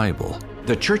of the Bible?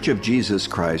 The Church of Jesus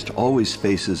Christ always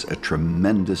faces a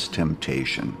tremendous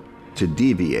temptation to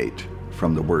deviate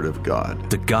from the Word of God.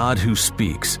 The God who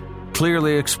speaks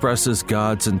clearly expresses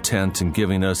God's intent in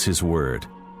giving us His Word.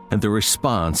 and the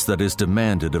response that is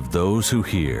demanded of those who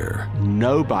hear.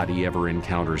 Nobody ever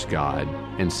encounters God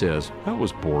and says, that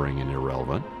was boring and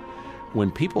irrelevant. When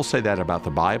people say that about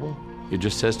the Bible, it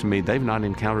just says to me they've not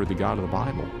encountered the God of the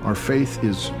Bible. Our faith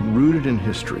is rooted in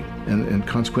history, and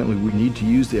consequently we need to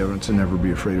use the evidence and never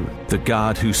be afraid of it. The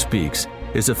God Who Speaks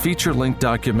is a feature-length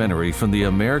documentary from the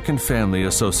American Family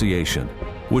Association,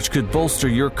 which could bolster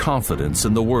your confidence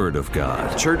in the Word of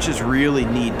God. Churches really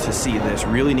need to see this,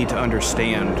 really need to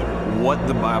understand what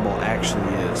the Bible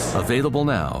actually is. Available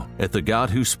now at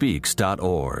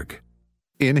thegodwhospeaks.org.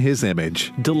 In His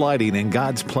image, delighting in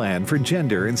God's plan for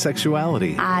gender and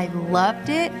sexuality. I loved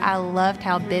it. I loved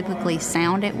how biblically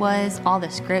sound it was, all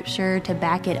the scripture to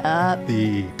back it up.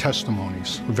 The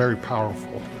testimonies are very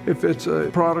powerful. If it's a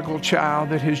prodigal child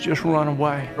that has just run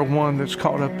away or one that's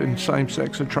caught up in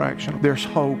same-sex attraction, there's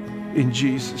hope in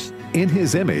Jesus. In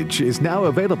His Image is now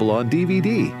available on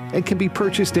DVD and can be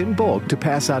purchased in bulk to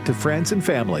pass out to friends and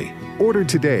family. Order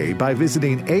today by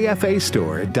visiting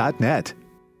afastore.net.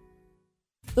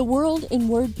 The world in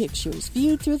word pictures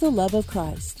viewed through the love of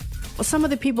Christ. Some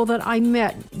of the people that I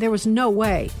met, there was no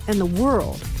way in the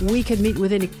world we could meet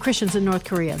with any Christians in North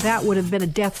Korea. That would have been a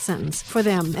death sentence for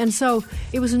them. And so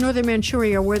it was in northern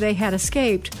Manchuria where they had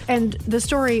escaped. And the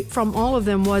story from all of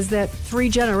them was that 3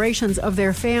 generations of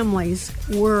their families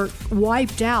were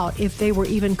wiped out if they were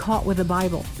even caught with the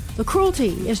Bible. The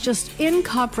cruelty is just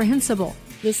incomprehensible.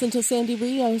 Listen to Sandy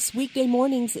Rios weekday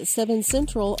mornings at 7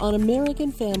 Central on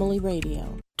American Family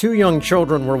Radio. 2 young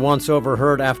children were once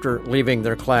overheard after leaving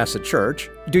their class at church.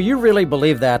 "Do you really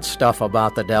believe that stuff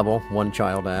about the devil?" one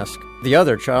child asked. The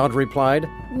other child replied,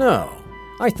 "No,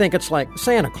 I think it's like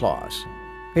Santa Claus.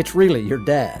 It's really your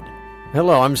dad."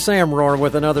 Hello, I'm Sam Rohr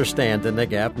with another Stand in the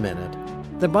Gap Minute.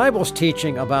 The Bible's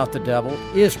teaching about the devil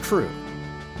is true,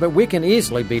 but we can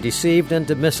easily be deceived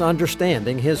into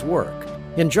misunderstanding his work.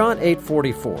 In John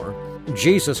 8:44,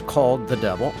 Jesus called the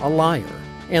devil a liar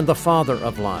and the father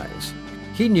of lies.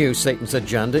 He knew Satan's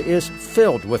agenda is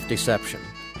filled with deception.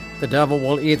 The devil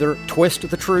will either twist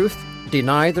the truth,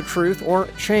 deny the truth, or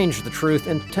change the truth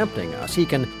in tempting us. He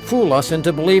can fool us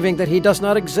into believing that he does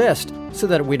not exist so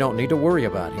that we don't need to worry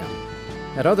about him.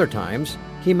 At other times,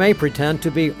 he may pretend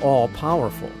to be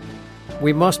all-powerful.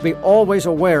 We must be always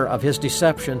aware of his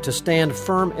deception to stand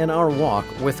firm in our walk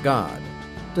with God.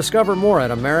 Discover more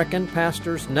at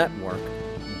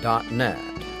AmericanPastorsNetwork.net.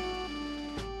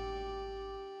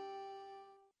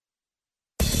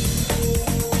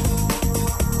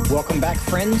 Welcome back,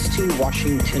 friends, to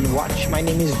Washington Watch. My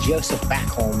name is Joseph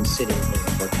Backholm, sitting in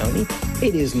for Tony.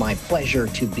 It is my pleasure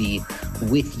to be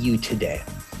with you today.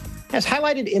 As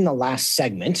highlighted in the last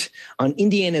segment on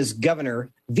Indiana's governor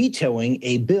vetoing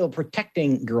a bill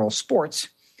protecting girls' sports,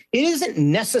 it isn't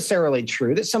necessarily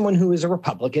true that someone who is a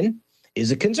Republican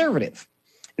is a conservative.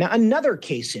 Now, another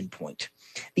case in point,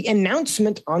 the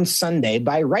announcement on Sunday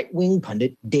by right-wing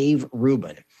pundit Dave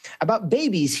Rubin about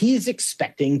babies he is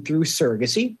expecting through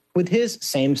surrogacy with his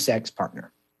same-sex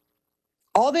partner.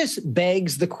 All this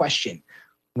begs the question,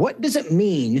 what does it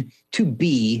mean to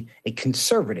be a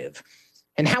conservative?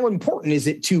 And how important is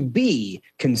it to be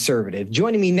conservative?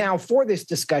 Joining me now for this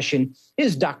discussion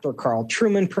is Dr. Carl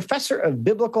Trueman, professor of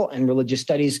biblical and religious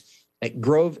studies at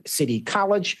Grove City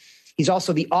College. He's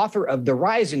also the author of The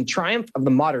Rise and Triumph of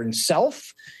the Modern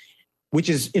Self, which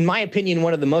is, in my opinion,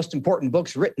 one of the most important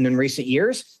books written in recent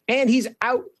years. And he's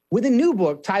out with a new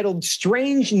book titled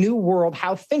Strange New World: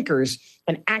 How Thinkers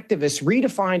and Activists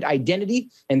Redefined Identity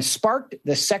and Sparked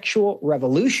the Sexual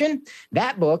Revolution.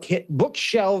 That book hit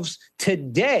bookshelves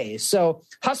today. So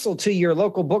hustle to your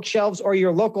local bookshelves or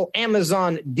your local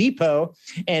Amazon depot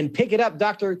and pick it up.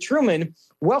 Dr. Trueman,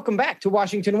 welcome back to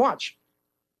Washington Watch.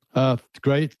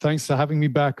 Great. Thanks for having me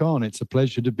back on. It's a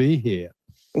pleasure to be here.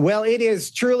 Well, it is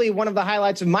truly one of the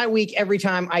highlights of my week every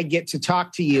time I get to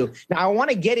talk to you. Now, I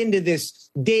want to get into this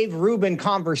Dave Rubin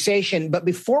conversation, but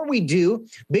before we do,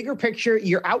 bigger picture,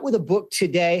 you're out with a book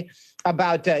today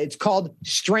about, it's called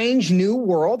Strange New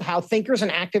World: How Thinkers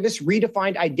and Activists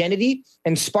Redefined Identity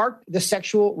and Sparked the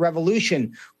Sexual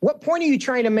Revolution. What point are you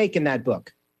trying to make in that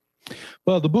book?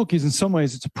 Well, the book is, in some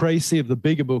ways, it's a précis of the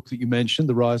bigger book that you mentioned,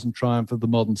 The Rise and Triumph of the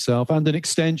Modern Self, and an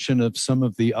extension of some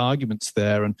of the arguments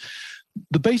there. And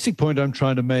the basic point I'm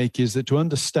trying to make is that to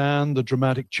understand the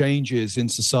dramatic changes in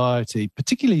society,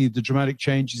 particularly the dramatic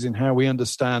changes in how we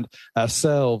understand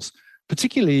ourselves,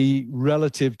 particularly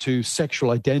relative to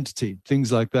sexual identity,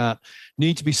 things like that,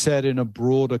 need to be said in a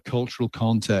broader cultural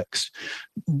context.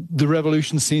 The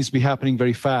revolution seems to be happening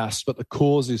very fast, but the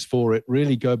causes for it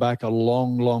really go back a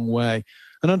long, long way.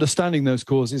 And understanding those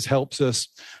causes helps us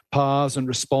pause and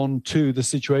respond to the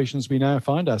situations we now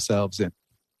find ourselves in.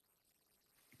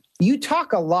 You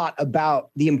talk a lot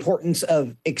about the importance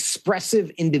of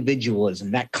expressive individualism,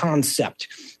 that concept,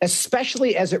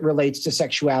 especially as it relates to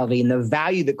sexuality and the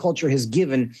value that culture has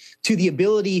given to the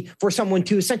ability for someone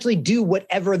to essentially do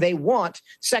whatever they want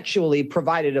sexually,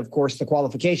 provided, of course, the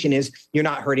qualification is you're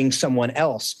not hurting someone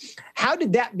else. How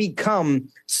did that become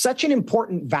such an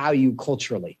important value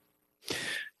culturally?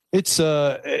 It's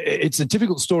a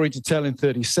difficult story to tell in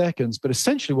 30 seconds, but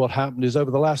essentially what happened is over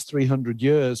the last 300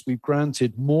 years, we've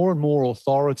granted more and more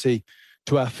authority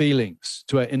to our feelings,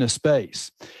 to our inner space.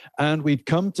 And we've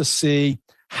come to see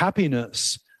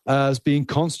happiness as being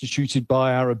constituted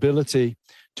by our ability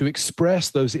to express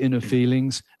those inner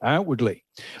feelings outwardly.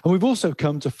 And we've also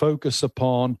come to focus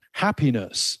upon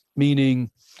happiness,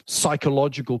 meaning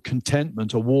psychological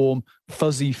contentment, a warm,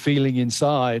 fuzzy feeling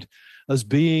inside, as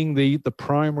being the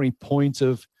primary point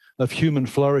of human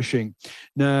flourishing.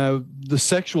 Now, the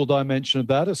sexual dimension of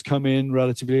that has come in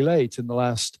relatively late in the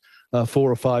last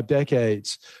 4 or 5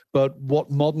 decades. But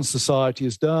what modern society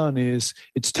has done is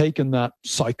it's taken that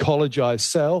psychologized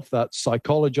self, that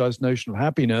psychologized notion of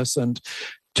happiness, and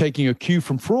taking a cue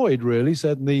from Freud, really,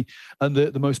 said the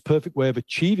most perfect way of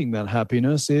achieving that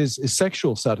happiness is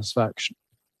sexual satisfaction.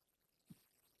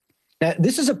 Now,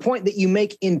 this is a point that you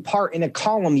make in part in a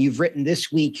column you've written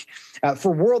this week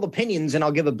for World Opinions, and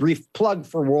I'll give a brief plug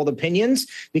for World Opinions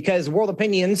because World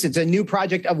Opinions, it's a new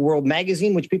project of World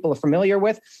Magazine, which people are familiar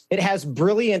with. It has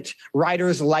brilliant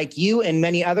writers like you and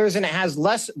many others, and it has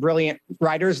less brilliant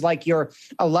writers like your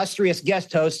illustrious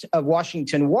guest host of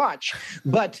Washington Watch.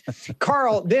 But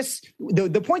Carl,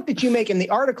 the point that you make in the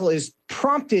article is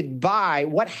prompted by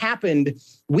what happened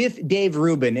with Dave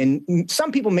Rubin. And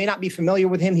some people may not be familiar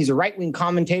with him. He's a right-wing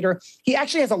commentator. He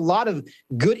actually has a lot of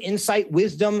good insight,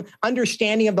 wisdom,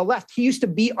 understanding of the left. He used to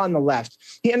be on the left.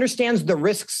 He understands the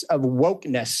risks of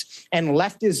wokeness and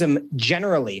leftism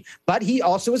generally. But he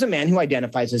also is a man who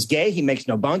identifies as gay. He makes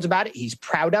no bones about it. He's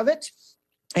proud of it.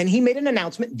 And he made an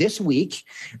announcement this week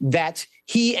that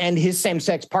he and his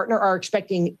same-sex partner are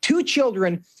expecting 2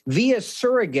 children via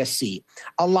surrogacy.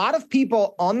 A lot of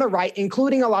people on the right,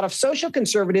 including a lot of social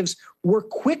conservatives, were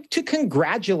quick to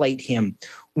congratulate him.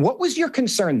 What was your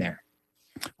concern there?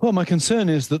 Well, my concern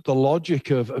is that the logic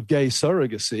of gay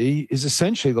surrogacy is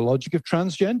essentially the logic of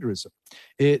transgenderism.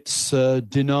 It's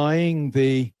denying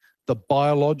the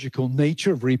biological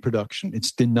nature of reproduction.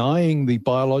 It's denying the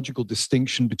biological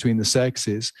distinction between the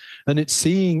sexes, and it's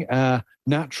seeing our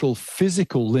natural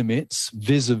physical limits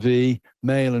vis-a-vis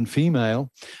male and female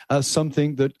as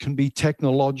something that can be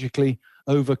technologically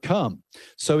overcome.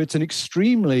 So it's an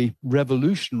extremely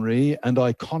revolutionary and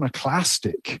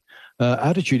iconoclastic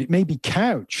attitude. It may be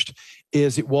couched,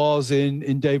 as it was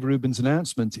in Dave Rubin's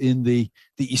announcement, in the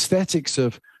aesthetics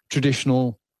of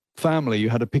traditional family. You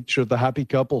had a picture of the happy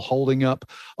couple holding up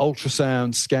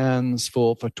ultrasound scans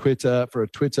for Twitter, for a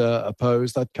Twitter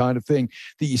post, that kind of thing.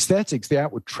 The aesthetics, the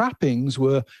outward trappings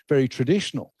were very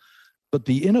traditional. But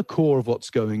the inner core of what's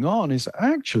going on is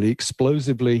actually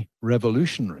explosively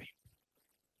revolutionary.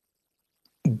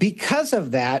 Because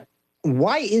of that,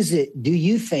 why is it, do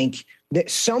you think, that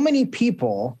so many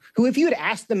people who, if you had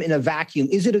asked them in a vacuum,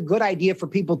 is it a good idea for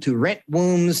people to rent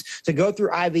wombs, to go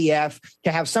through IVF,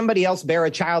 to have somebody else bear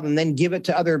a child and then give it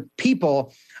to other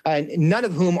people, none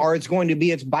of whom are it's going to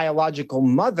be its biological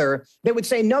mother, they would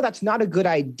say, no, that's not a good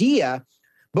idea.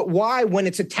 But why, when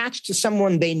it's attached to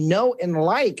someone they know and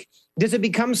like, does it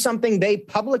become something they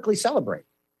publicly celebrate?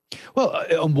 Well,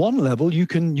 on one level, you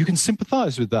can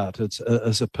sympathize with that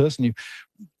as a person.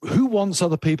 Who wants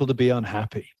other people to be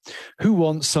unhappy? Who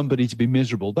wants somebody to be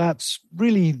miserable? That's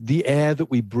really the air that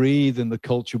we breathe in the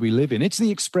culture we live in. It's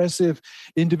the expressive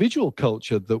individual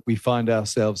culture that we find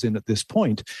ourselves in at this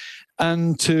point.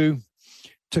 And to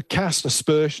cast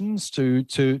aspersions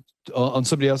on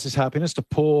somebody else's happiness,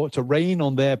 to rain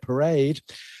on their parade,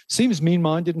 seems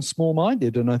mean-minded and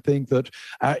small-minded. And I think that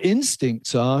our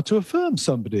instincts are to affirm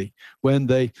somebody when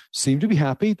they seem to be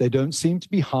happy, they don't seem to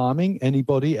be harming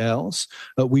anybody else.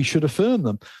 We should affirm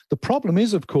them. The problem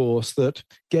is, of course, that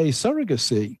gay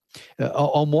surrogacy,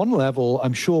 on one level,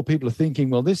 I'm sure people are thinking,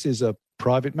 well, this is a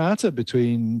private matter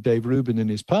between Dave Rubin and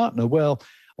his partner. Well,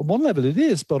 on one level it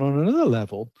is, but on another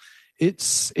level,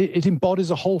 it embodies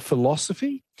a whole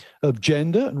philosophy of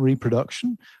gender and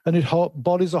reproduction, and it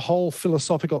embodies a whole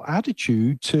philosophical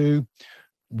attitude to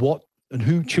what and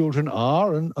who children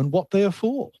are and what they are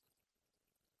for.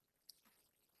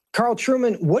 Carl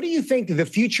Trueman, what do you think the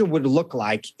future would look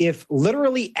like if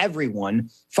literally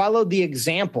everyone followed the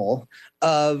example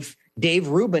of Dave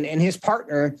Rubin and his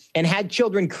partner and had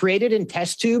children created in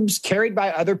test tubes, carried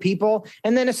by other people,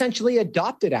 and then essentially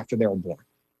adopted after they were born?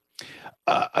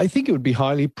 I think it would be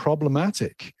highly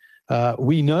problematic.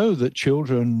 We know that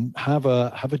children have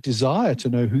a desire to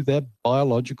know who their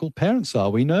biological parents are.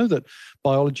 We know that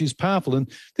biology is powerful.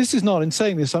 And this is not, in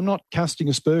saying this, I'm not casting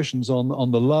aspersions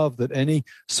on the love that any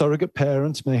surrogate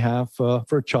parents may have for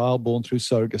a child born through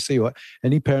surrogacy, or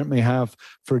any parent may have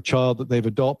for a child that they've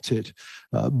adopted.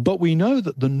 But we know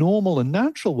that the normal and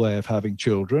natural way of having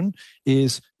children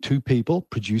is two people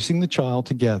producing the child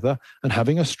together and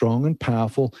having a strong and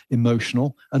powerful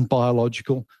emotional and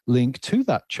biological link to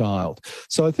that child.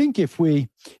 So I think if we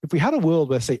had a world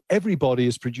where, say, everybody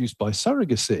is produced by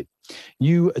surrogacy,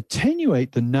 you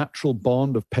attenuate the natural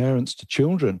bond of parents to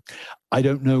children. I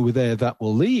don't know where that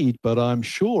will lead, but I'm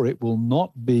sure it will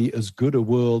not be as good a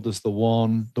world as the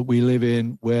one that we live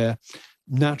in, where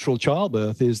natural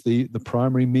childbirth is the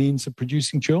primary means of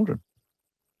producing children.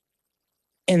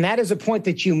 And that is a point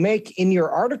that you make in your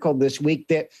article this week,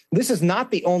 that this is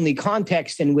not the only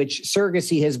context in which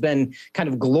surrogacy has been kind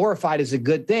of glorified as a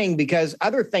good thing, because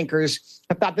other thinkers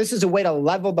have thought this is a way to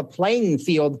level the playing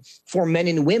field for men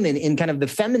and women in kind of the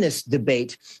feminist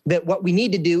debate, that what we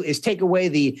need to do is take away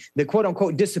the quote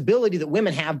unquote disability that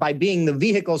women have by being the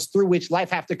vehicles through which life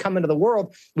have to come into the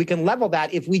world. We can level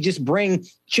that if we just bring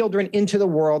children into the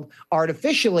world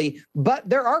artificially. But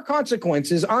there are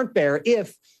consequences, aren't there,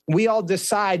 if we all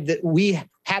decide that we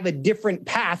have a different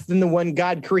path than the one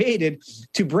God created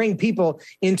to bring people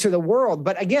into the world.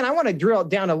 But again, I want to drill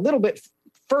down a little bit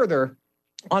further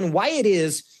on why it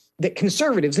is that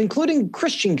conservatives, including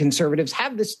Christian conservatives,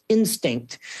 have this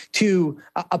instinct to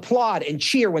applaud and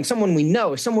cheer when someone we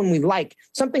know, someone we like,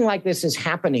 something like this is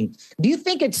happening. Do you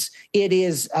think it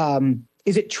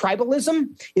is it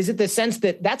tribalism? Is it the sense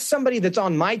that that's somebody that's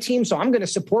on my team, so I'm going to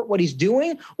support what he's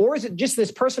doing? Or is it just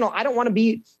this personal, I don't want to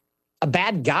be a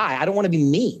bad guy, I don't want to be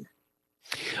mean?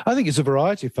 I think it's a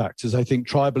variety of factors. I think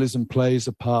tribalism plays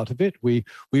a part of it. We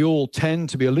all tend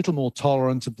to be a little more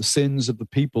tolerant of the sins of the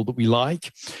people that we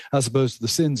like, as opposed to the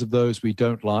sins of those we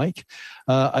don't like.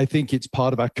 I think it's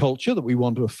part of our culture that we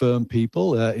want to affirm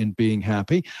people in being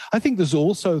happy. I think there's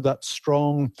also that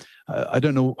strong, I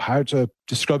don't know how to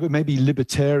describe it, maybe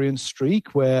libertarian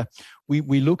streak, where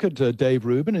we look at Dave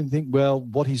Rubin and think, well,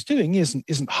 what he's doing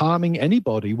isn't harming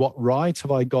anybody. What right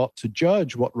have I got to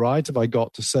judge? What right have I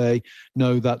got to say,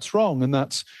 no, that's wrong? And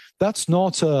that's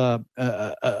not a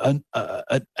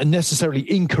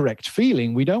necessarily incorrect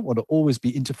feeling. We don't want to always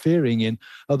be interfering in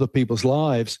other people's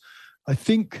lives. I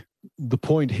think the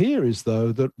point here is,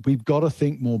 though, that we've got to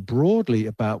think more broadly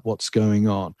about what's going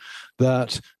on,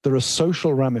 that there are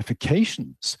social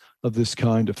ramifications of this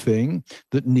kind of thing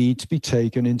that need to be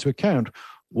taken into account.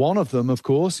 One of them, of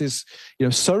course, is,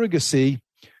 surrogacy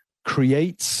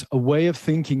creates a way of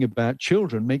thinking about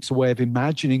children, makes a way of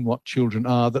imagining what children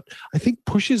are that I think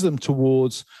pushes them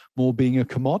towards more being a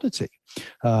commodity,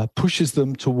 pushes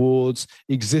them towards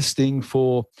existing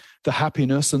for the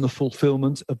happiness and the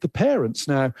fulfillment of the parents.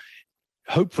 Now,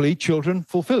 hopefully children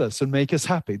fulfill us and make us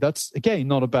happy. That's, again,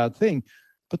 not a bad thing,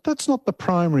 but that's not the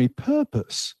primary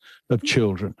purpose of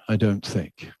children, I don't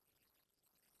think.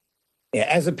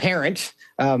 As a parent,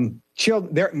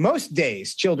 most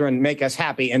days children make us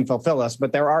happy and fulfill us,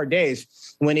 but there are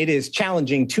days when it is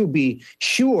challenging, to be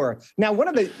sure. Now, one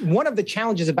of the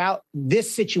challenges about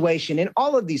this situation and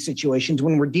all of these situations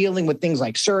when we're dealing with things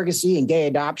like surrogacy and gay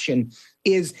adoption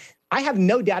is, I have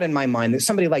no doubt in my mind that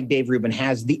somebody like Dave Rubin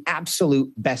has the absolute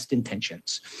best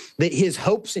intentions, that his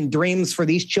hopes and dreams for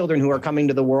these children who are coming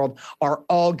to the world are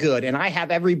all good. And I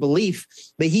have every belief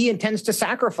that he intends to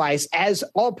sacrifice, as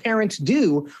all parents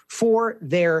do, for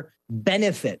their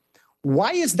benefit.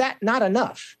 Why is that not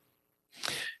enough?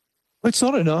 It's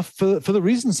not enough for the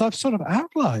reasons I've sort of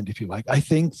outlined, if you like. I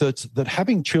think that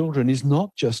having children is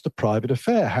not just a private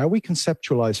affair. How we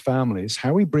conceptualize families,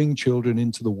 how we bring children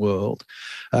into the world,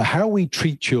 how we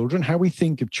treat children, how we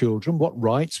think of children, what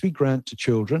rights we grant to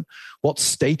children, what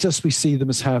status we see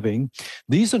them as having,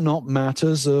 these are not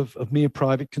matters of mere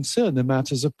private concern. They're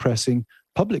matters of pressing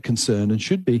public concern and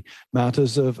should be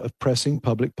matters of pressing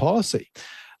public policy.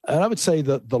 And I would say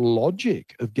that the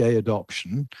logic of gay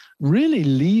adoption really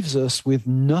leaves us with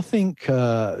nothing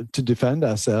to defend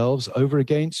ourselves over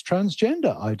against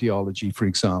transgender ideology, for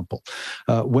example.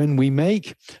 When we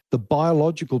make the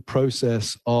biological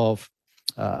process of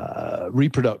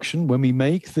reproduction, when we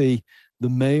make the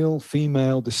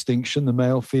male-female distinction, the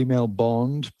male-female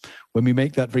bond, when we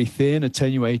make that very thin,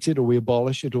 attenuated, or we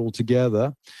abolish it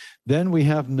altogether, then we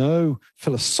have no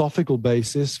philosophical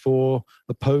basis for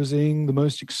opposing the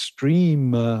most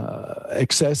extreme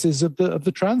excesses of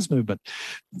the trans movement.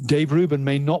 Dave Rubin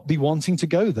may not be wanting to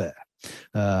go there,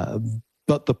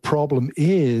 but the problem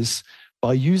is,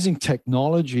 by using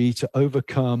technology to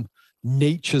overcome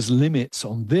nature's limits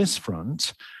on this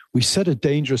front, we set a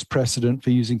dangerous precedent for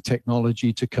using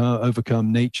technology to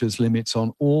overcome nature's limits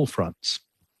on all fronts.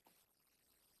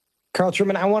 Carl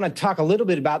Trueman, I want to talk a little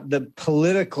bit about the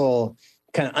political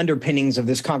kind of underpinnings of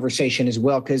this conversation as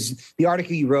well, because the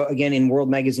article you wrote, again, in World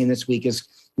Magazine this week is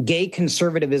 "Gay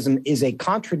Conservatism is a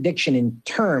Contradiction in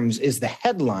Terms" is the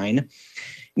headline.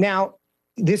 Now,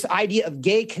 this idea of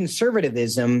gay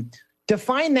conservatism,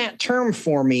 define that term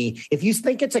for me. If you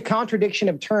think it's a contradiction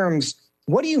of terms,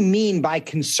 what do you mean by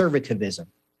conservatism?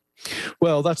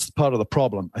 Well, that's part of the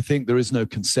problem. I think there is no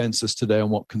consensus today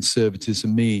on what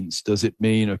conservatism means. Does it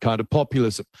mean a kind of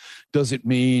populism? Does it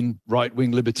mean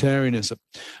right-wing libertarianism?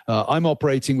 I'm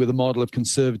operating with a model of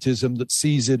conservatism that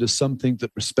sees it as something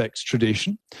that respects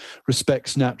tradition,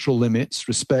 respects natural limits,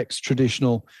 respects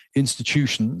traditional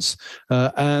institutions,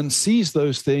 and sees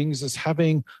those things as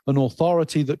having an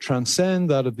authority that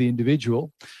transcend that of the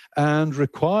individual and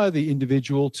require the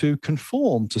individual to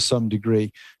conform to some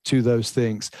degree to those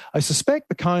things. I suspect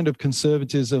the kind of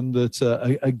conservatism that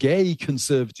a gay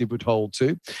conservative would hold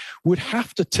to would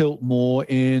have to tilt more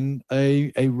in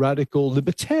a radical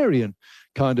libertarian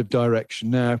kind of direction.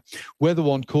 Now, whether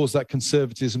one calls that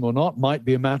conservatism or not might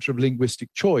be a matter of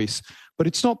linguistic choice, but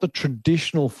it's not the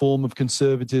traditional form of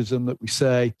conservatism that we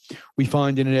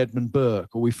find in an Edmund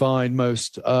Burke, or we find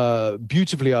most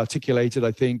beautifully articulated,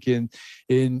 I think, in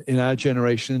our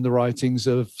generation in the writings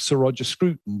of Sir Roger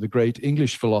Scruton, the great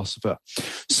English philosopher.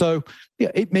 So,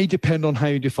 yeah, it may depend on how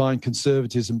you define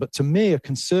conservatism, but to me, a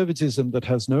conservatism that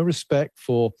has no respect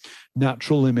for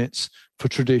natural limits, for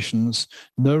traditions,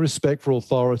 no respect for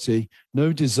authority,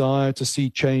 no desire to see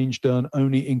change done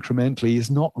only incrementally is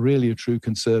not really a true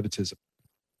conservatism.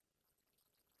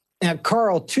 Now,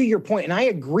 Carl, to your point, and I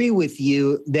agree with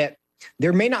you that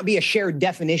there may not be a shared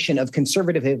definition of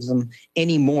conservatism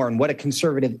anymore and what a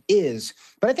conservative is.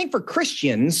 But I think for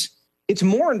Christians, it's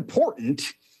more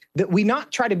important that we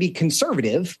not try to be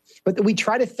conservative, but that we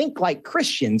try to think like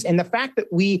Christians. And the fact that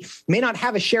we may not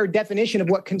have a shared definition of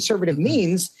what conservative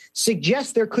means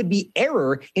suggests there could be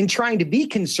error in trying to be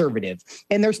conservative.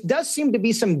 And there does seem to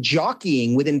be some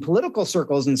jockeying within political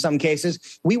circles in some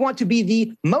cases. We want to be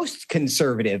the most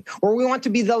conservative, or we want to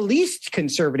be the least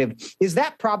conservative. Is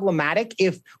that problematic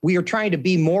if we are trying to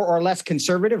be more or less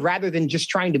conservative rather than just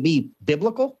trying to be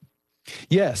biblical?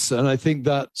 Yes, and I think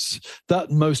that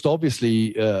most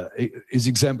obviously is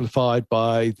exemplified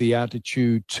by the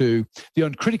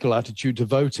uncritical attitude to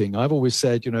voting. I've always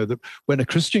said, that when a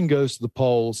Christian goes to the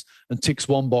polls and ticks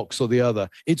one box or the other,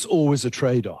 it's always a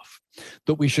trade-off.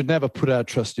 That we should never put our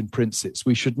trust in princes.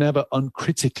 We should never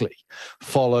uncritically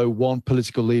follow one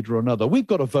political leader or another. We've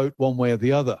got to vote one way or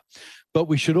the other. But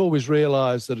we should always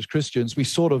realize that as Christians, we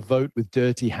sort of vote with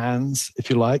dirty hands, if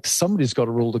you like. Somebody's got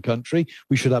to rule the country.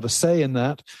 We should have a say in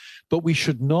that. But we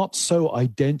should not so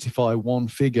identify one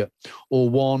figure or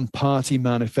one party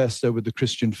manifesto with the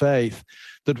Christian faith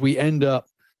that we end up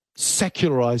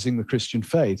secularizing the Christian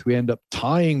faith. We end up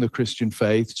tying the Christian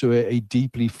faith to a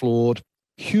deeply flawed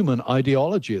human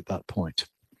ideology at that point.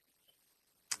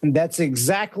 And that's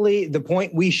exactly the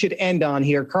point we should end on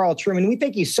here. Carl Trueman, we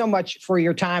thank you so much for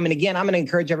your time. And again, I'm going to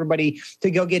encourage everybody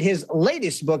to go get his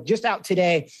latest book, just out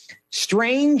today,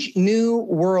 Strange New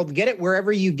World. Get it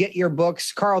wherever you get your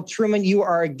books. Carl Trueman, you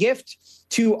are a gift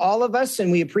to all of us,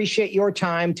 and we appreciate your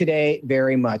time today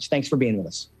very much. Thanks for being with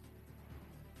us.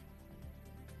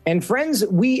 And friends,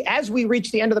 as we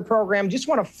reach the end of the program, just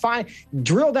want to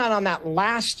drill down on that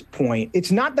last point.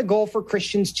 It's not the goal for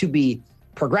Christians to be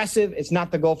progressive. It's not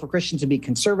the goal for Christians to be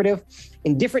conservative.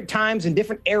 In different times, in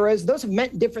different eras, those have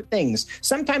meant different things.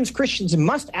 Sometimes Christians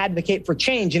must advocate for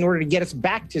change in order to get us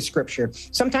back to Scripture.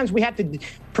 Sometimes we have to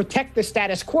protect the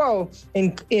status quo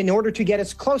in order to get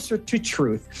us closer to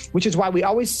truth, which is why we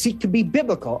always seek to be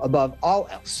biblical above all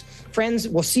else. Friends,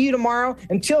 we'll see you tomorrow.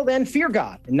 Until then, fear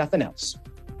God and nothing else.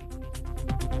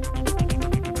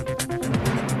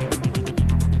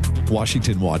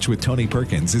 Washington Watch with Tony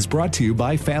Perkins is brought to you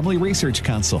by Family Research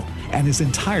Council and is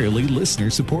entirely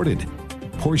listener-supported.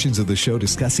 Portions of the show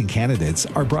discussing candidates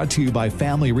are brought to you by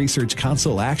Family Research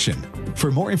Council Action. For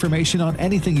more information on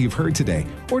anything you've heard today,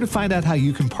 or to find out how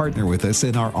you can partner with us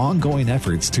in our ongoing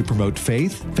efforts to promote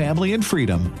faith, family, and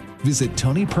freedom, visit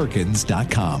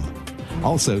TonyPerkins.com.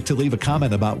 Also, to leave a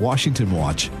comment about Washington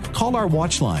Watch, call our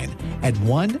watch line at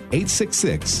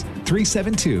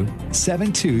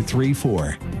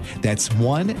 1-866-372-7234. That's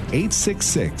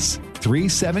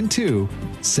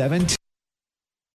 1-866-372-7234.